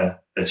provide for their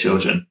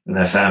children and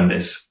their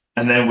families.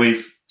 And then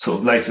we've sort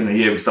of later in the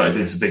year, we started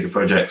doing some bigger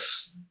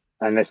projects.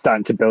 And they're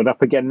starting to build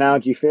up again now,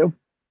 do you feel?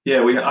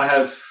 Yeah,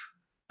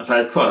 I've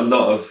had quite a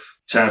lot of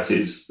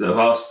charities that have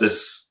asked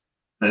us.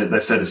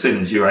 They've said, as soon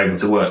as you're able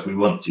to work, we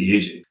want to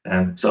use you.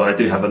 So I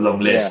do have a long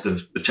list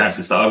of the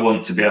charities that I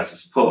want to be able to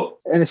support.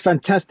 And it's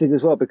fantastic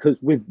as well, because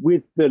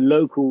with the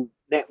local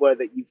network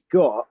that you've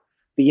got,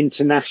 the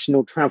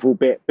international travel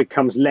bit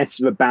becomes less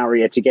of a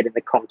barrier to getting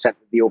the content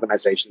that the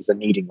organizations are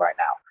needing right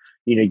now.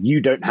 You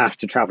don't have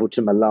to travel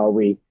to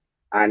Malawi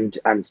and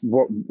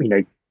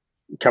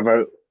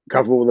cover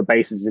all the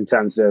bases in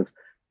terms of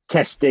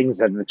testings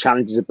and the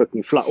challenges of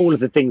booking flight, all of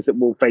the things that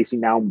we're facing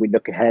now. And we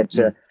look ahead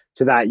to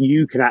that.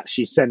 You can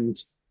actually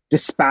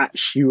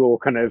dispatch your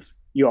kind of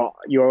your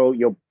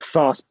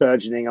fast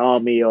burgeoning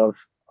army of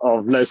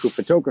local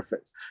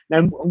photographers.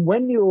 Now,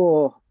 when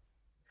you're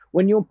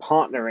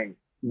partnering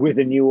with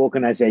a new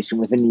organization,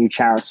 with a new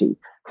charity,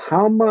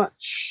 how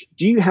much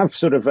do you have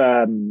sort of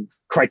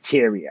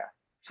criteria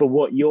for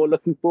what you're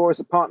looking for as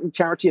a partner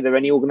charity? Are there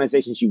any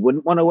organizations you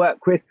wouldn't want to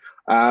work with?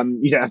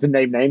 You don't have to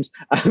name names,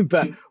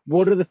 but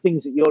what are the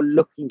things that you're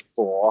looking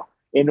for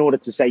in order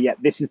to say, yeah,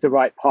 this is the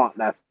right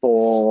partner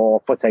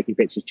for taking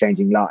pictures,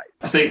 changing lives?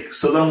 I think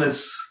so long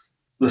as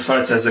the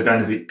photos are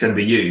going to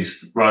be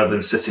used rather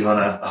than sitting on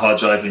a hard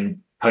drive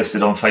and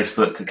posted on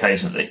Facebook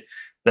occasionally,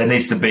 there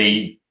needs to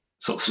be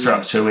sort of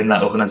structure in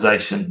that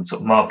organization,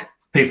 sort of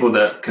people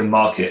that can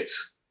market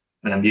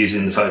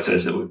using the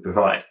photos that we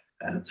provide.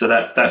 So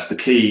that's the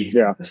key.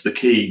 Yeah. That's the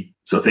key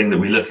sort of thing that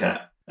we look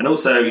at. And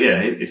also,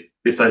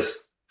 if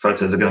those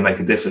photos are going to make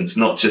a difference,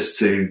 not just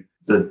to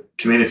the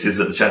communities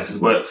that the charities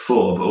work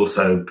for, but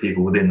also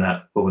people within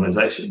that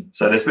organisation.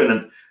 So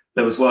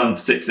there was one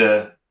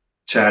particular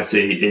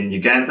charity in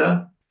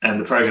Uganda, and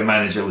the program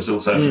manager was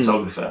also a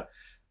photographer.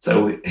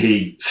 So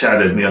he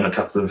shadowed me on a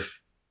couple of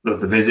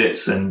the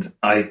visits, and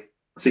I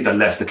think I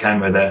left the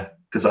camera there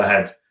because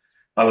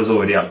I was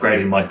already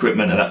upgrading my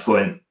equipment at that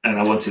point, and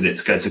I wanted it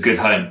to go to a good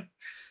home.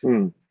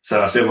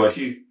 So I said, well, if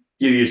you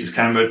use this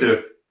camera,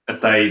 do a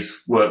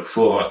day's work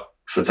for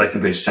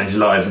taking pictures, change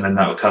lives, and then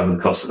that will cover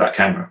the cost of that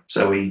camera.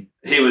 So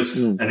he was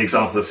an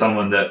example of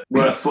someone that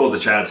worked for the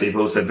charity,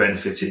 but also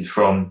benefited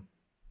from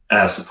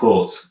our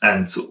support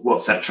and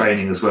WhatsApp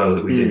training as well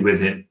that we did with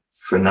him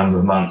for a number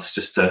of months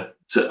just to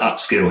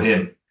upskill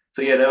him.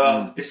 So there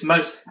are, it's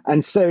most...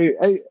 And so,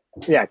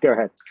 go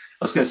ahead.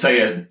 I was going to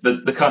say,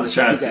 the kind of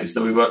charities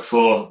that we work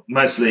for,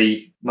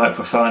 mostly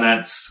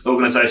microfinance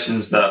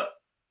organisations that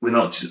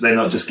they're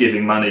not just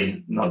giving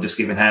money, not just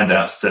giving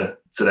handouts to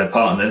their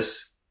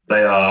partners.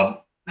 They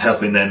are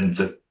helping them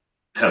to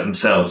help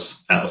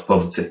themselves out of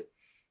poverty.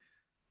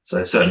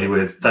 So certainly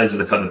those are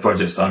the kind of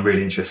projects that I'm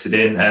really interested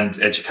in, and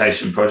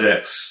education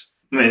projects.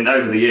 I mean,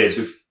 over the years,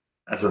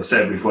 as I've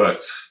said, we've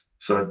worked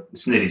for,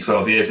 it's nearly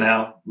 12 years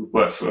now. We've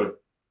worked for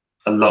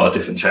a lot of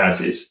different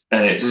charities,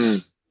 and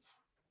it's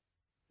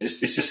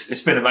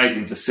been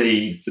amazing to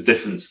see the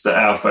difference that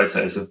our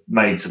photos have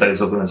made to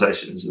those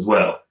organisations as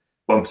well.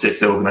 One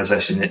particular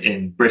organisation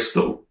in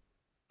Bristol,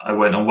 I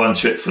went on one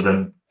trip for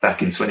them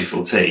back in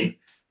 2014.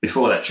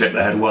 Before that trip,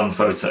 they had one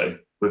photo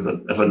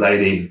of a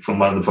lady from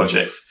one of the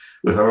projects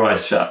with her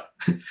eyes shut.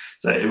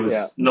 So it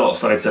was not a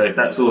photo.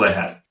 That's all they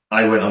had.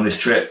 I went on this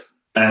trip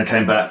and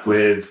came back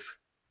with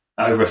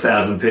over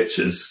 1,000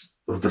 pictures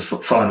of the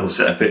final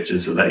set of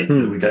pictures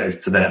that we gave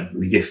to them.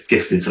 We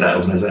gifted to that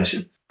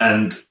organisation.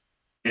 And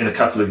in a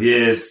couple of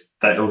years,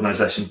 that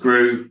organisation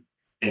grew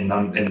in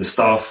the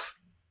staff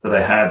that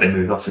they had. They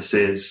moved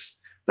offices.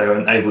 They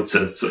were able to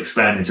sort of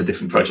expand into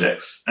different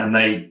projects, and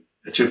they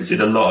attributed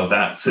a lot of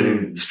that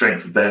to the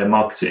strength of their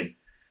marketing,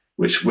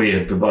 which we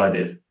had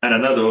provided. And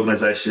another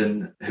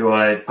organisation who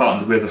I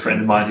partnered with, a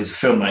friend of mine who's a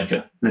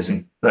filmmaker,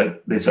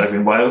 lives over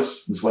in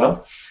Wales as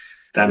well,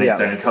 down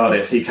in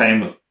Cardiff. He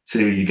came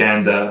to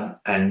Uganda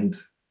and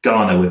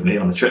Ghana with me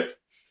on the trip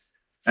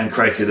and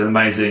created an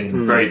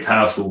amazing, very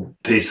powerful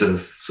piece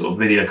of sort of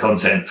video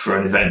content for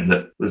an event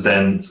that was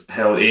then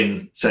held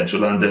in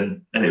central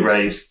London, and it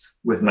raised,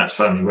 with match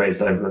funding,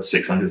 raised over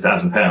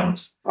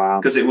 £600,000. Wow.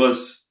 Because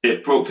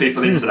it brought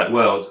people into that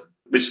world,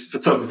 which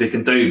photography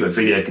can do, but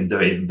video can do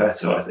it even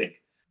better, I think.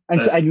 And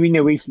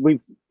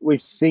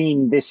we've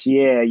seen this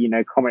year,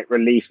 Comic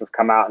Relief have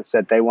come out and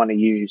said they want to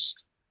use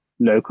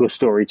local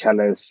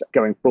storytellers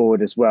going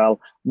forward as well.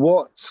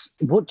 What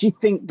do you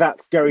think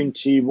that's going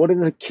to, what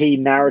are the key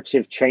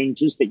narrative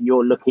changes that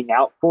you're looking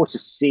out for to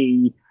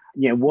see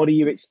what are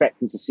you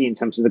expecting to see in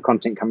terms of the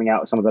content coming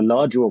out of some of the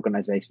larger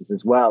organizations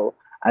as well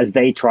as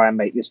they try and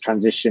make this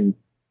transition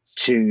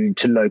to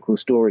local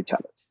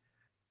storytellers?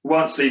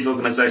 Once these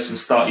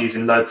organizations start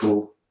using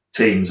local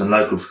teams and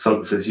local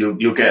photographers,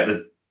 you'll get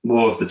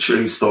more of the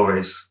true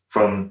stories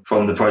from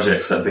the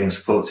projects that are being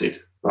supported,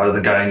 rather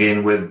than going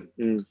in with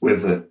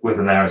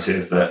a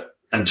narrative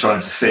and trying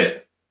to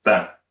fit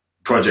that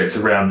project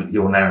around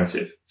your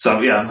narrative.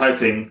 So yeah, I'm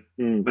hoping,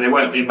 but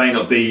it may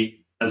not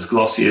be as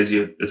glossy as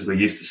we're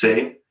used to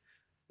seeing,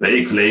 but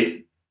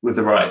equally with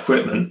the right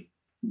equipment,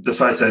 the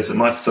photos that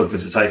my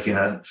photographers are taking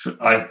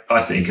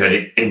I think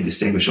are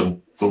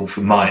indistinguishable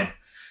from mine,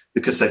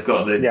 because they've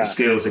got the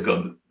skills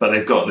but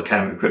they've got the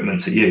camera equipment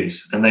to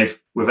use, and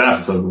with our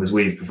photographers,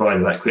 we've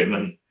provided that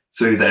equipment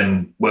through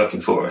them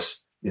working for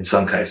us in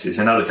some cases.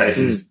 In other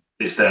cases,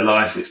 it's their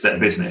life, it's their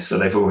business, so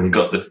they've already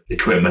got the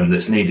equipment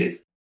that's needed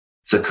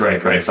to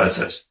create great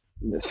photos.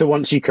 So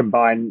once you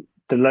combine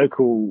the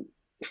local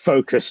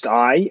focused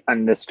eye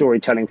and the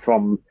storytelling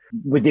from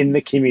within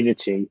the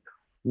community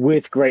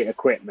with great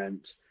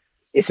equipment,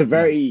 it's a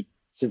very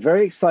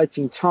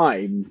exciting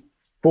time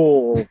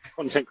for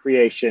content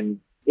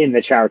creation in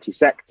the charity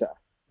sector.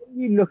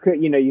 You look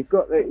at, you've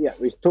got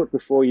we've talked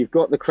before, you've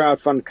got the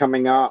crowdfund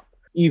coming up,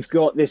 you've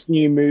got this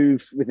new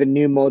move with a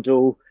new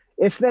model.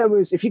 If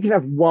you could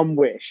have one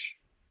wish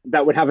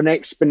that would have an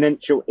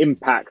exponential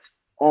impact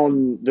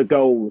on the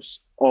goals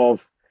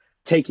of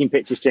taking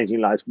pictures, changing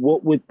lives,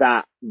 what would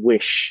that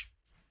wish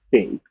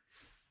be?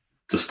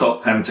 To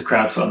stop having to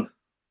crowdfund.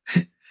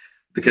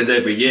 Because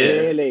every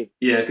year,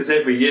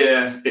 every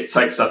year it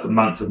takes up a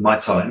month of my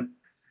time.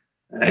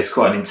 It's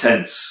quite an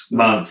intense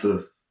month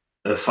of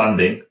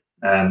funding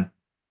and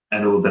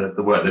all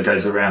the work that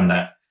goes around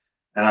that.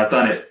 And I've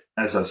done it,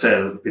 as I've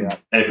said,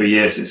 every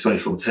year since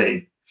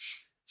 2014.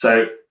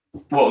 So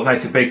what would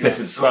make a big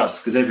difference to us?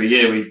 Because every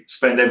year we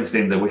spend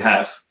everything that we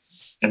have,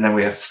 and then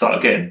we have to start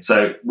again.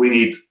 So we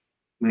need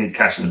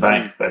cash in the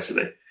bank,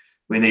 basically.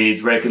 We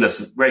need regular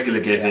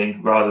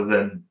giving rather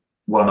than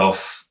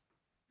one-off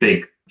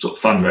big sort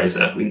of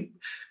fundraiser.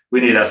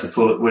 We need our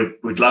support.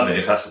 We'd love it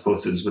if our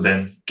supporters would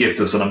then give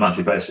to us on a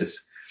monthly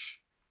basis,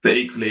 but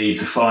equally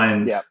to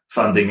find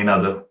funding in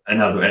other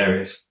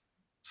areas.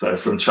 So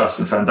from trusts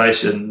and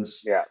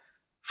foundations,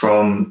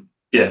 from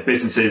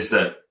businesses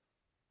that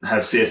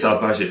have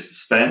CSR budgets to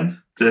spend.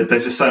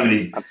 There's just so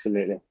many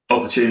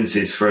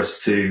opportunities for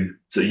us to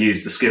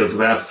use the skills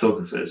of our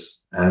photographers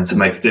and to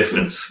make a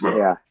difference.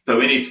 But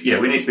we need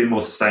to be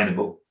more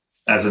sustainable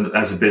as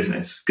a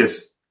business,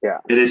 because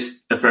it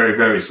is a very,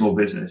 very small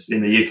business.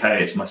 In the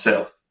UK, it's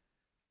myself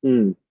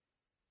and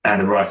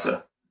a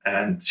writer,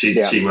 and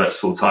she works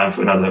full time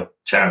for another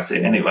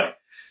charity anyway.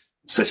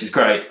 So she's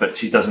great, but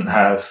she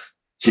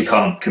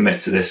can't commit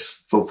to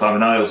this full time.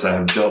 And I also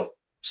have a job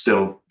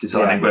still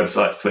designing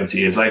websites 20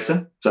 years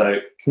later. So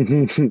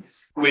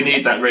we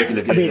need that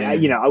regular giving. I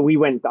mean, I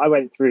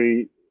went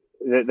through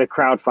the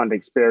crowdfund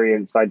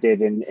experience I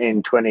did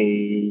in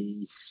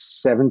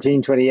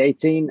 2017,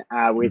 2018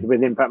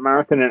 with Impact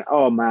Marathon. And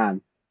oh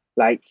man,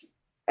 like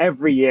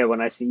every year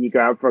when I see you go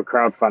out for a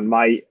crowdfund,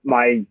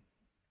 my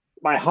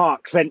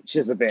heart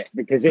clenches a bit,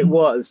 because it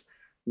was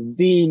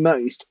the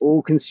most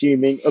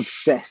all-consuming,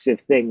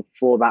 obsessive thing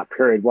for that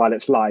period while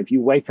it's live.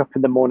 You wake up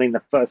in the morning, the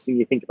first thing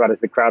you think about is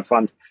the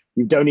crowdfund.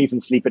 You don't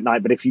even sleep at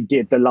night, but if you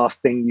did, the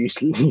last thing you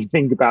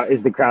think about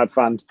is the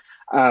crowdfund.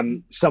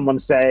 Someone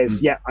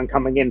says, I'm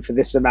coming in for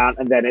this amount,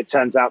 and then it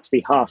turns out to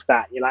be half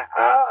that. You're like,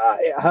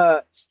 it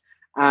hurts.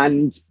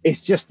 And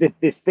it's just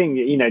this thing,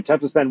 to have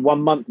to spend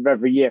 1 month of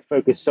every year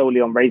focused solely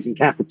on raising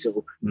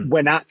capital,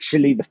 when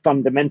actually the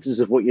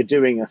fundamentals of what you're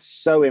doing are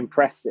so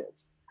impressive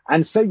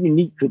and so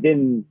unique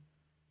within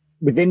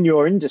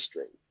your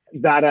industry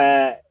that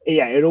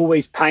it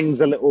always pangs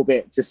a little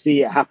bit to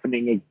see it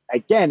happening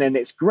again. And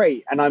it's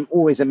great, and I'm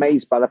always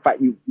amazed by the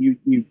fact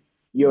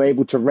you're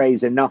able to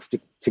raise enough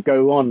to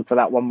go on for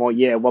that one more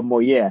year.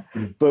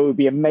 But it would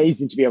be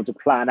amazing to be able to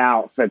plan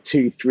out for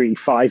 2, 3,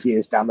 5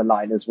 years down the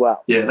line as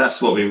well. Yeah, that's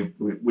what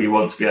we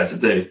want to be able to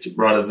do,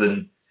 rather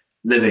than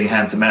living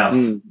hand to mouth,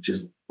 which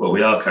is what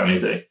we are currently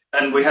doing.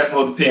 And we have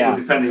more people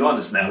depending on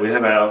us now. We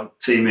have our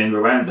team in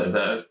Rwanda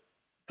that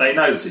they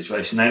know the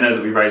situation. They know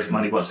that we raise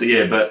money once a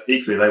year, but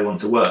equally they want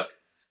to work.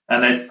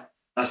 And then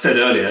I said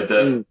earlier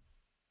that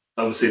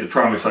obviously the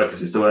primary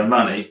focus is to earn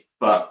money,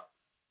 but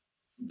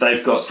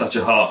they've got such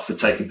a heart for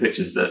taking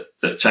pictures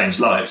that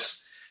change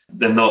lives.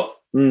 They're not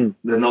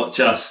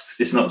just,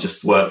 it's not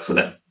just work for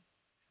them.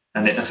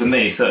 And for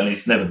me, certainly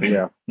it's never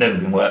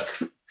been work.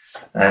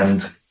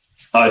 And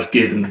I've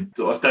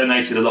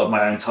donated a lot of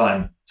my own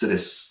time to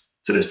this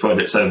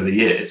project over the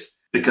years,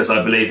 because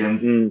I believe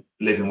in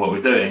what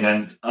we're doing.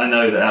 And I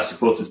know that our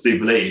supporters do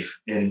believe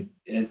in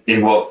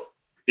what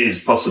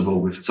is possible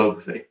with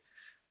photography.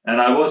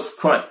 And I was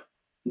quite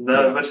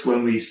nervous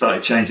when we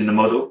started changing the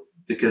model,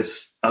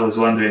 because I was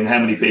wondering how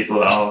many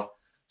people are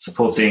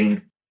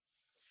supporting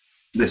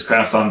this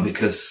crowdfund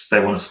because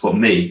they want to support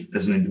me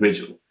as an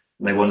individual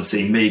and they want to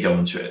see me go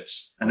on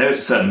trips. And there is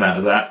a certain amount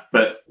of that.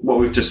 But what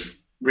we've just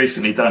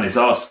recently done is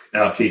ask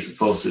our key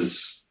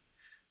supporters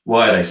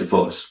why they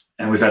support us.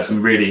 And we've had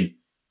some really,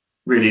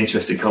 really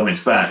interesting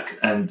comments back,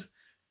 and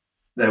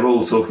they're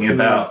all talking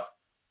about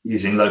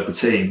using local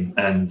team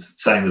and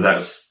saying that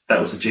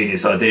was a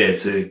genius idea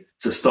to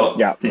stop,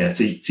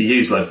 to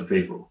use local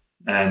people,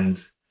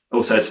 and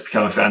also to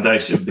become a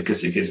foundation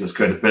because it gives us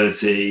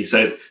credibility.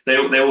 So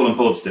they're all on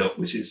board still,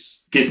 which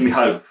gives me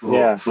hope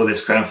for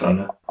this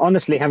crowdfunder.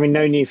 Honestly, having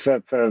known you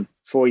for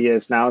 4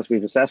 years now, as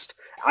we've assessed,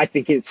 I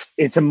think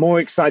it's a more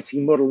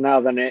exciting model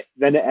now than it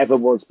ever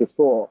was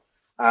before,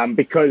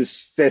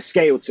 because there's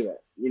scale to it.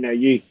 You know,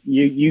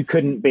 you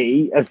couldn't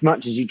be, as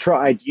much as you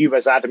tried, you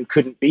as Adam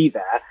couldn't be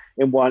there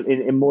in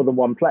more than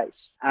one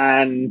place.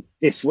 And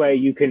this way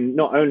you can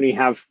not only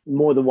have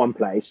more than one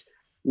place,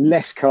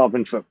 less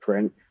carbon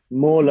footprint,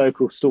 more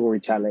local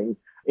storytelling.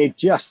 It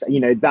just,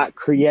 that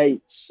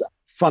creates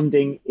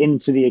funding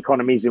into the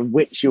economies in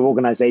which your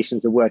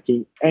organizations are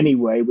working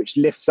anyway, which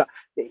lifts up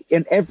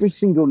in every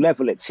single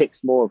level. It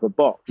ticks more of a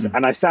box.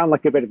 And I sound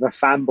like a bit of a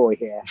fanboy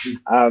here.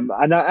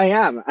 And I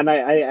am.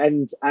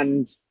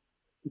 And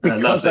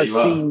because I've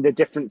seen the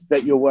difference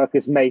that your work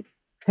has made.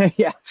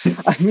 Yeah.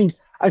 I mean,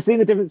 I've seen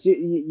the difference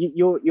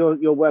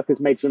your work has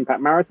made to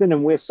Impact Marathon,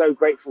 and we're so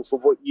grateful for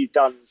what you've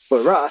done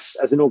for us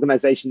as an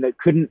organization that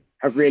couldn't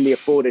have really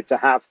afforded to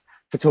have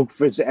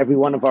photographers at every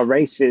one of our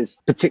races,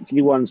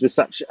 particularly ones with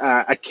such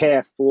a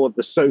care for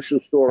the social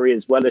story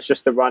as well as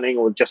just the running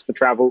or just the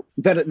travel.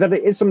 That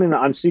it is something that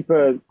I'm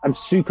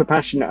super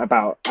passionate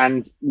about,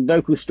 and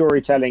local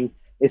storytelling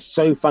is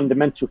so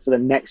fundamental for the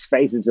next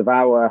phases of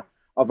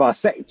our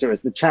sector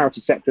as the charity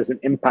sector, as an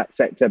impact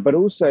sector. But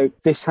also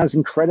this has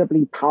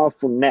incredibly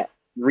powerful net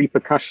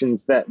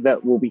repercussions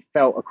that will be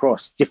felt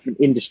across different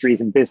industries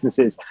and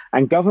businesses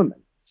and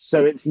government.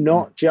 So it's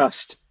not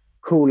just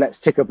cool, let's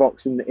tick a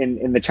box in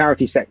the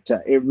charity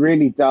sector. It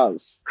really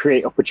does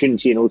create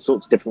opportunity in all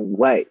sorts of different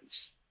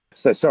ways.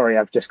 So sorry,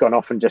 I've just gone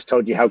off and just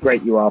told you how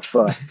great you are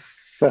for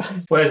well,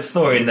 there's a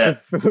story in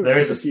there. There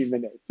is a few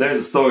minutes. There is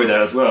a story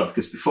there as well,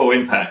 because before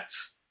Impact,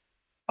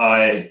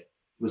 I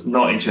was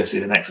not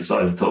interested in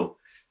exercise at all.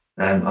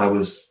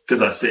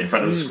 Because I sit in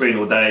front of a screen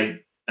all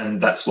day,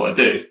 and that's what I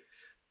do.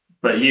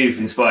 But you've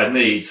inspired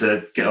me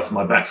to get off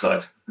my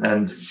backside.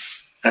 And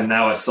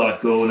now I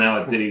cycle.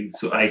 Now I do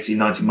sort of 80,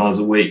 90 miles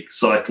a week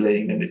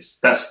cycling. And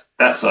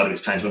that side of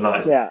it's changed my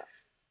life. Yeah.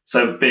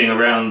 So being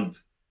on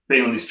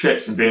these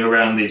trips and being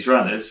around these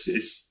runners,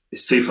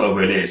 it's twofold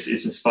really. It's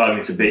inspired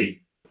me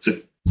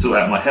to sort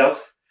out my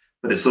health,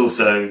 but it's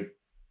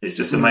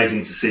just amazing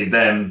to see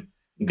them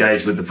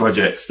engage with the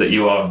projects that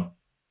you are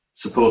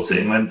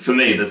supporting. When for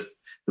me,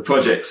 the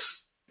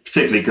projects,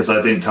 particularly because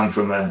I didn't come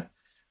from a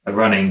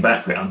running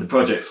background, the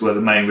projects were the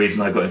main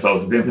reason I got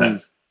involved with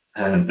Impact,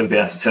 and be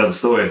able to tell the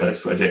story of those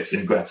projects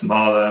in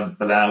Guatemala,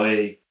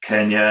 Malawi,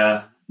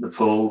 Kenya,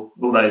 Nepal,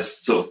 all those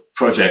sort of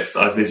projects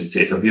that I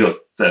visited of Europe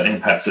that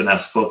Impact are now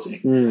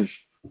supporting.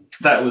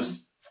 That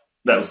was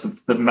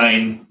the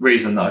main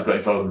reason that I got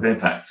involved with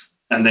Impact.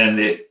 And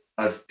then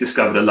I've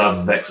discovered a love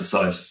of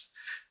exercise,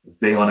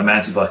 being on a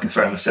mountain bike and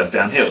throwing myself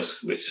down hills,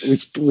 which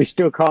we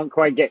still can't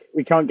get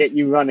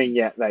you running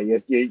yet though.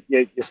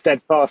 You're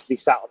steadfastly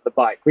sat on the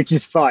bike, which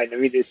is fine. I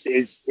mean,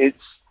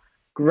 it's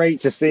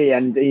great to see,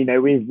 and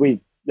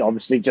we've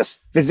obviously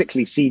just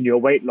physically seen your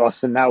weight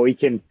loss, and now we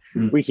can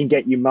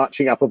get you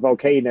marching up a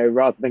volcano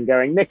rather than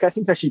going, Nick, I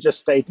think I should just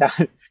stay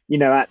down.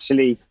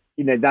 Actually,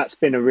 that's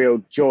been a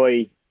real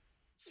joy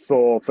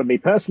for me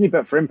personally,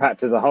 but for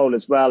Impact as a whole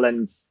as well,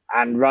 and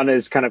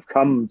runners kind of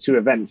come to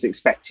events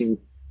expecting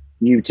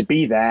you to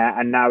be there,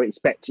 and now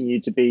expecting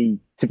you to be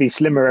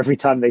slimmer every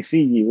time they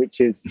see you, which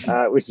is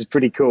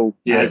pretty cool.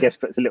 Yeah, I guess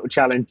puts a little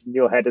challenge in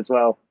your head as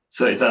well.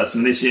 So it does,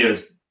 and this year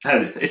it's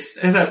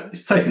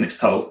taken its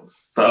toll.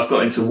 But I've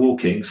got into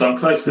walking, so I'm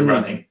close to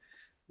running.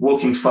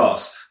 Walking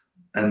fast,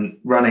 and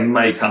running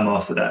may come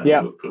after that.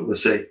 Yeah, but we'll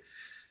see.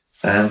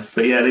 But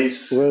yeah,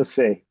 we'll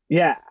see.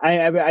 Yeah,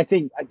 I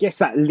guess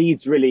that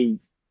leads really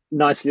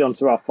nicely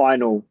onto our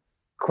final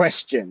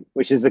question,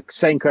 which is the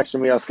same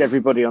question we ask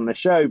everybody on the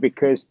show,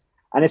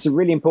 and it's a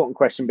really important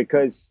question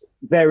because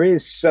there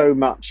is so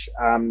much,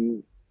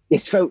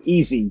 it's so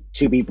easy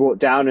to be brought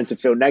down and to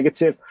feel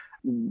negative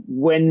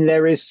when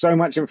there is so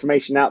much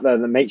information out there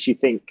that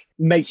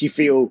makes you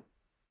feel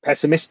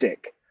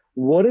pessimistic.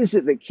 What is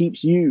it that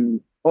keeps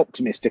you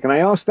optimistic? And I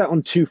ask that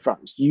on two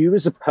fronts. You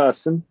as a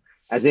person,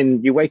 as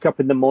in you wake up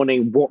in the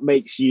morning, what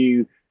gives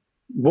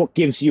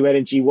you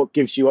energy, what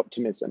gives you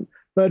optimism?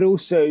 But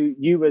also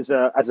you as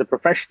a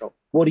professional,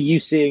 what are you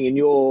seeing in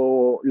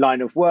your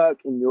line of work,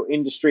 in your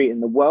industry,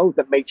 in the world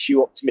that makes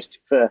you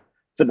optimistic for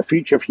the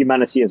future of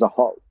humanity as a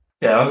whole?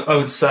 Yeah, I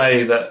would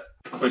say that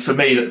for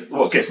me,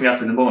 what gets me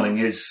up in the morning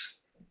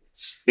is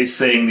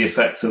seeing the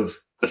effects of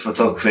the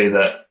photography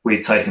that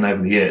we've taken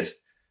over the years.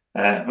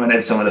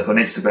 Every time I look on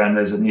Instagram,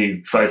 there's a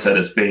new photo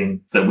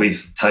that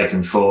we've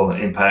taken for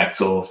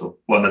Impact or for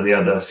one of the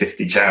other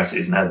 50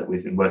 charities now that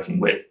we've been working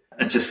with,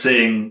 and just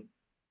seeing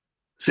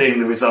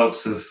the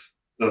results of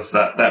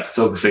that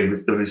photography,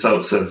 with the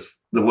results of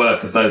the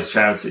work of those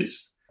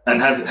charities,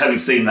 and having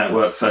seen that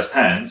work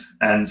firsthand,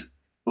 and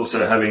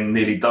also having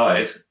nearly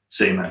died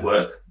seeing that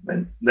work.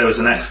 And there was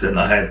an accident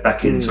I had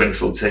back in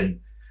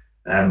 2014.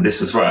 This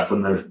was right up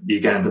on the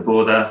Uganda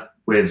border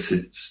with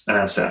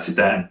South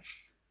Sudan.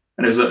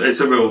 And it's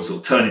a real sort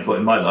of turning point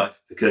in my life,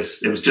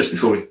 because it was just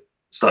before we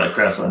started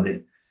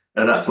crowdfunding.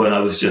 At that point, I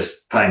was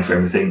just paying for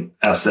everything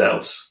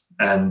ourselves.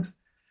 And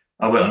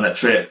I went on that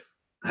trip,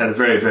 had a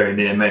very, very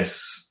near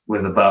miss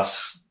with a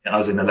bus. I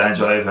was in the Land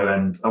Rover,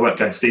 and I won't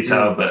go into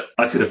detail, but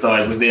I could have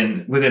died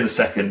within a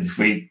second.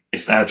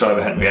 If our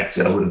driver hadn't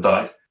reacted, I would have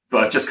died.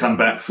 But I'd just come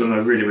back from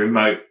a really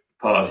remote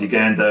part of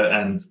Uganda,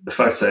 and the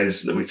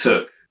photos that we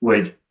took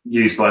were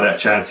used by that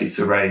charity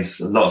to raise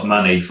a lot of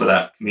money for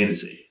that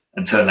community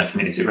and turn that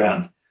community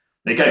around.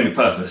 It gave me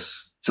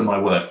purpose to my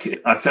work.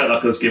 I felt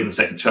like I was given a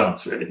second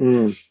chance,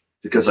 really,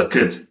 because I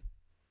could,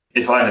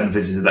 if I hadn't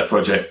visited that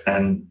project,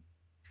 then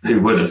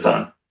who would have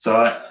done? So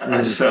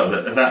I just felt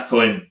that at that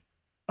point,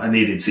 I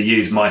needed to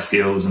use my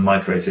skills and my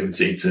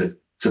creativity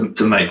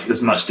to make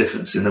as much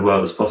difference in the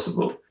world as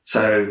possible.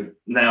 So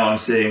now I'm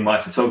seeing my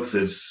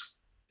photographers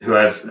who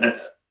have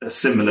a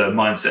similar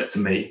mindset to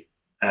me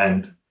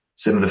and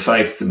similar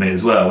faith to me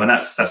as well. And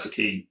that's a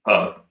key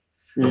part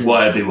of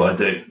why I do what I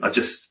do.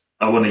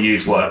 I want to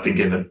use what I've been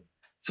given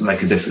to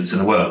make a difference in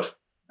the world.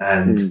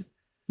 And I'm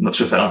not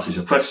sure if that answers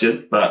your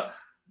question, but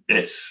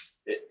it's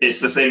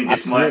the thing.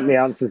 Absolutely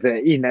answers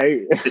it.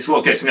 It's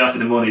what gets me up in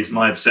the morning. Is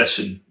my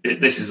obsession.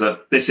 This is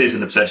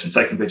an obsession.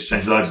 Taking pictures to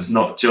change lives is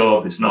not a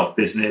job. It's not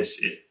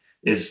business. It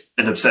is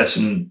an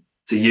obsession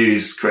to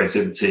use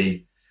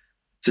creativity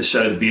to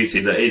show the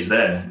beauty that is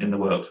there in the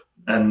world,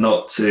 and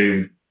not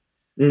to,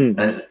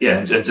 and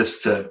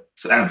just to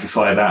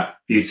amplify that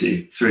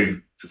beauty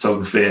through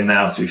photography, and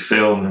now through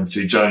film and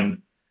through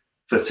drone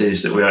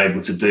footage that we're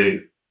able to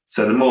do.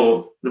 So the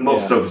more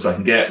photographers I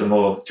can get, the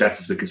more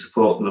charities we can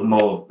support, the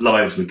more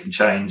lives we can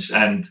change,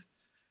 and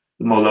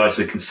the more lives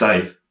we can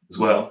save as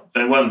well.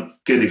 And one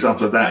good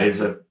example of that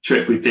is a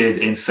trip we did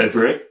in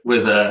February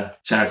with a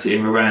charity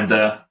in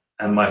Rwanda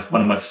and one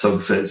of my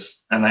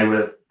photographers, and they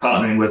were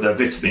partnering with a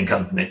vitamin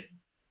company,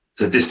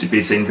 so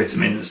distributing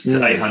vitamins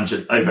to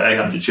over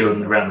 800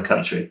 children around the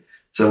country.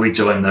 So we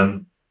joined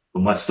them,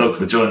 well, my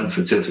photographer joined them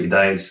for 2 or 3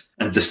 days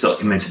and just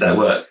documented their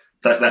work.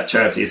 That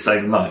charity is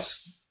saving lives.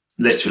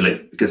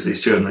 Literally, because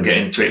these children are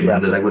getting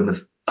treatment that they wouldn't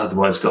have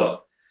otherwise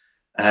got.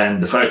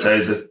 And the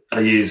photos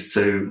are used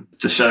to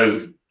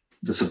show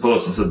the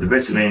supporters of the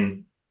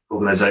vitamin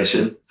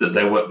organisation that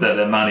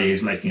their money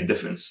is making a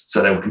difference.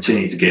 So they will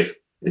continue to give.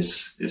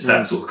 It's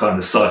that sort of kind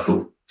of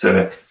cycle to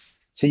it.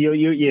 So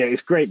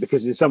it's great,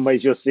 because in some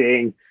ways you're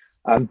seeing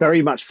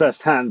very much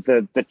firsthand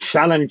the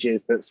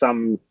challenges that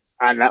some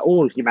and that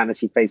all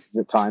humanity faces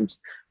at times.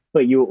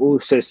 But you're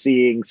also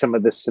seeing some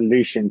of the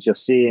solutions. You're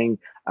seeing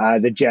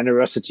the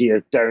generosity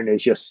of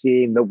donors. You're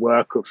seeing the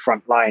work of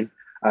frontline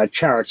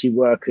charity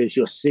workers.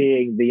 You're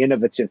seeing the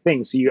innovative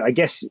things. So I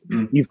guess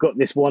you've got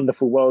this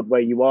wonderful world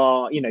where you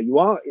are.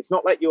 It's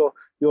not like you're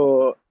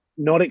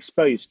not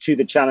exposed to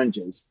the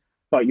challenges,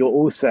 but you're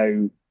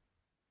also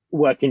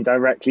working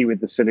directly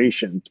with the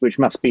solutions, which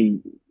must be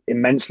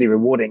immensely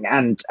rewarding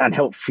and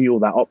help fuel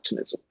that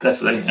optimism.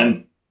 Definitely.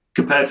 And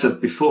compared to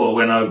before,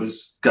 when I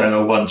was going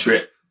on one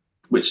trip,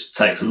 which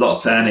takes a lot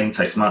of planning,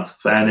 takes months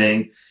of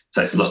planning,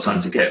 takes a lot of time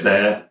to get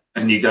there,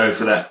 and you go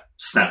for that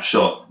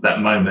snapshot, that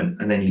moment,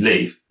 and then you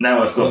leave.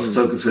 Now I've got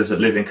photographers that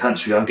live in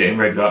country. I'm getting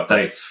regular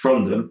updates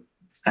from them,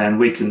 and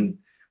we can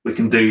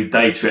do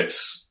day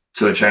trips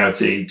to a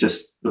charity,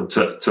 just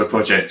to a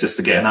project, just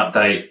to get an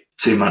update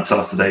 2 months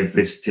after they've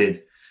visited.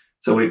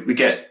 So we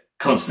get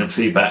constant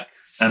feedback,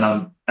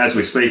 and as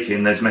we're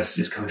speaking, there's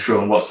messages coming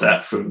through on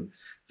WhatsApp from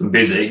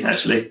Busy,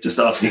 actually, just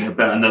asking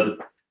about another.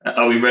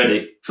 Are we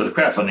ready for the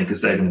crowdfunding?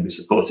 Because they're going to be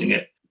supporting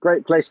it.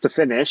 Great place to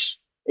finish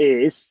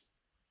is,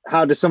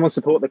 how does someone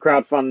support the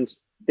crowdfund?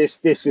 This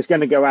is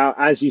going to go out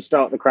as you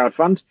start the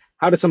crowdfund.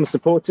 How does someone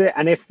support it?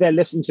 And if they're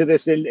listening to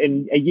this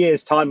in a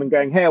year's time and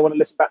going, hey, I want to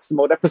listen back to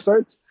some old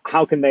episodes,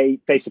 how can they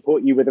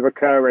support you with a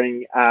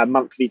recurring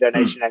monthly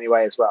donation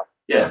anyway as well?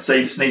 Yeah, so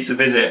you just need to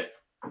visit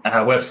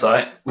our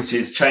website, which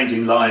is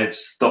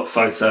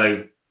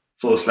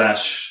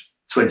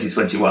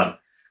changinglives.photo/2021.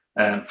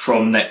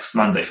 From next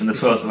Monday, from the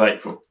 12th of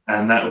April.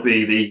 And that will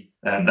be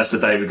that's the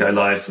day we go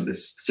live for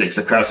this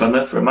particular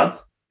crowdfunder for a month.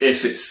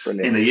 If it's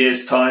in a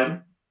year's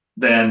time,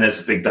 then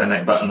there's a big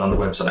donate button on the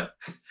website,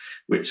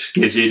 which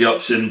gives you the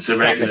option to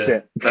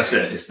regular. That's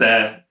it. It's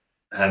there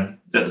at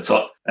the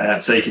top.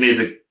 So you can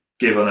either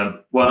give on a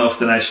one-off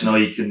donation, or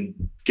you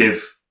can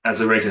give as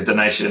a regular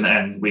donation,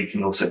 and we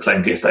can also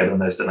claim gift aid on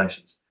those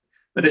donations.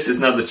 But this is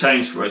another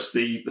change for us.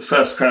 The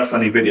first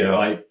crowdfunding video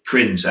I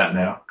cringe at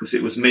now, because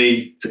it was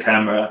me to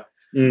camera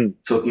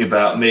talking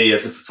about me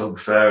as a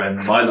photographer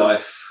and my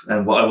life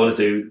and what I want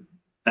to do,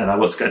 and I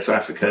want to go to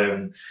Africa,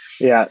 and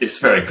it's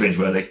very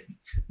cringeworthy.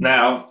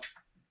 Now,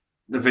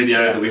 the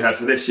video that we have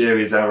for this year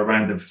is our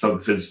random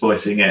photographers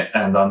voicing it,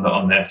 and I'm not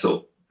on there at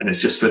all. And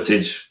it's just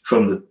footage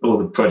from all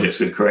the projects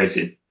we've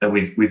created, that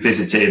we've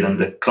visited, and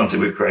the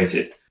content we've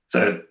created.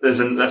 So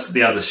that's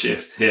the other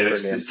shift here.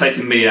 It's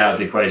taking me out of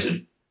the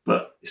equation,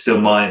 but it's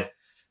still my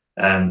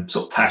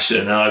sort of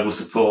passion, and I will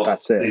support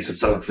these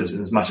photographers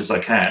as much as I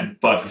can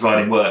by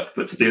providing work.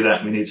 But to do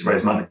that, we need to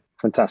raise money.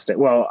 Fantastic.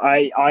 Well,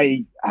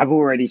 I have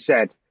already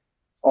said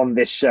on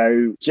this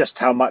show just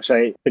how much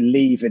I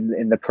believe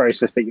in the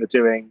process that you're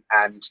doing,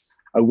 and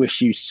I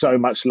wish you so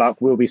much luck.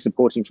 We'll be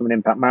supporting from an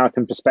Impact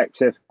Marathon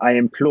perspective. I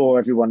implore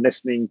everyone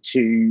listening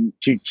to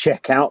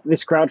check out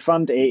this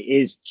crowdfund. It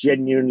is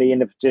genuinely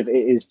innovative.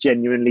 It is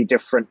genuinely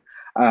different.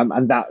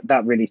 And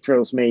that really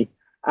thrills me.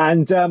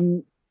 And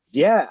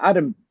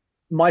Adam,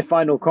 my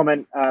final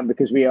comment,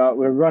 because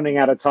we're running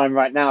out of time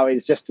right now,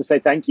 is just to say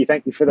thank you.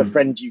 Thank you for the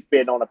friend you've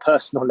been on a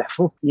personal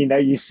level. You know,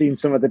 you've seen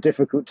some of the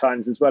difficult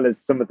times as well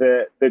as some of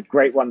the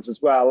great ones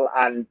as well.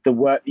 And the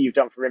work that you've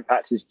done for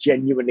Impact has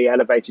genuinely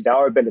elevated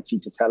our ability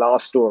to tell our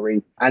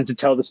story and to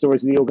tell the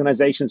stories of the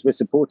organizations we're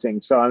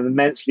supporting. So I'm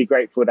immensely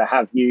grateful to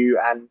have you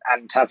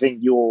and having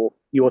your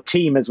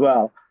team as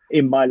well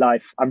in my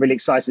life. I'm really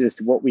excited as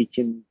to what we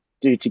can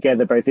do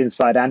together, both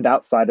inside and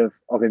outside of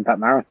Impact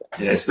Marathon.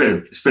 Yeah, it's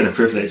been a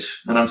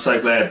privilege, and I'm so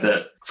glad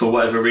that for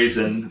whatever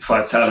reason,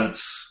 Five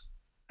Talents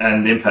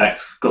and Impact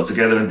got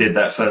together and did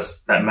that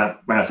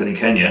marathon in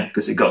Kenya,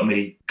 because it got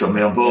me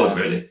on board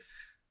really.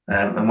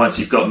 And once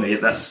you've got me,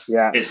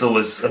 it's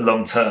always a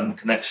long-term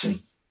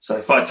connection.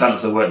 So Five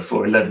Talents I've worked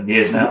for 11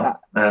 years now.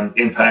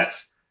 Impact,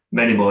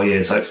 many more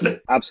years, hopefully.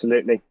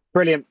 Absolutely.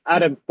 Brilliant.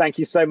 Adam, thank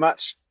you so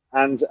much.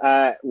 And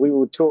we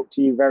will talk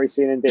to you very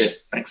soon indeed.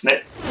 Thanks,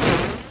 Nick.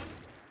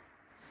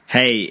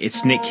 Hey,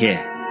 it's Nick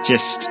here.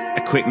 Just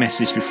a quick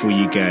message before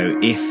you go.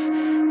 If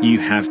you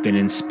have been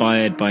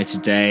inspired by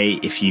today,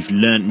 if you've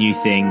learnt new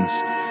things,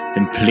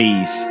 then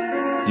please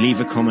leave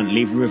a comment,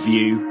 leave a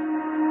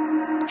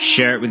review,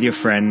 share it with your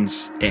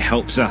friends. It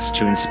helps us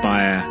to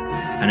inspire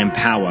and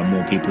empower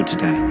more people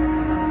today.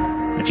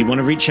 And if you want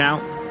to reach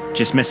out,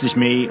 just message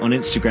me on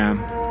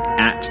Instagram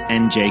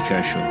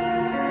 @NJKershaw.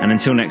 And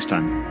until next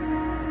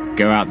time,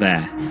 go out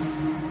there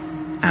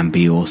and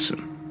be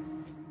awesome.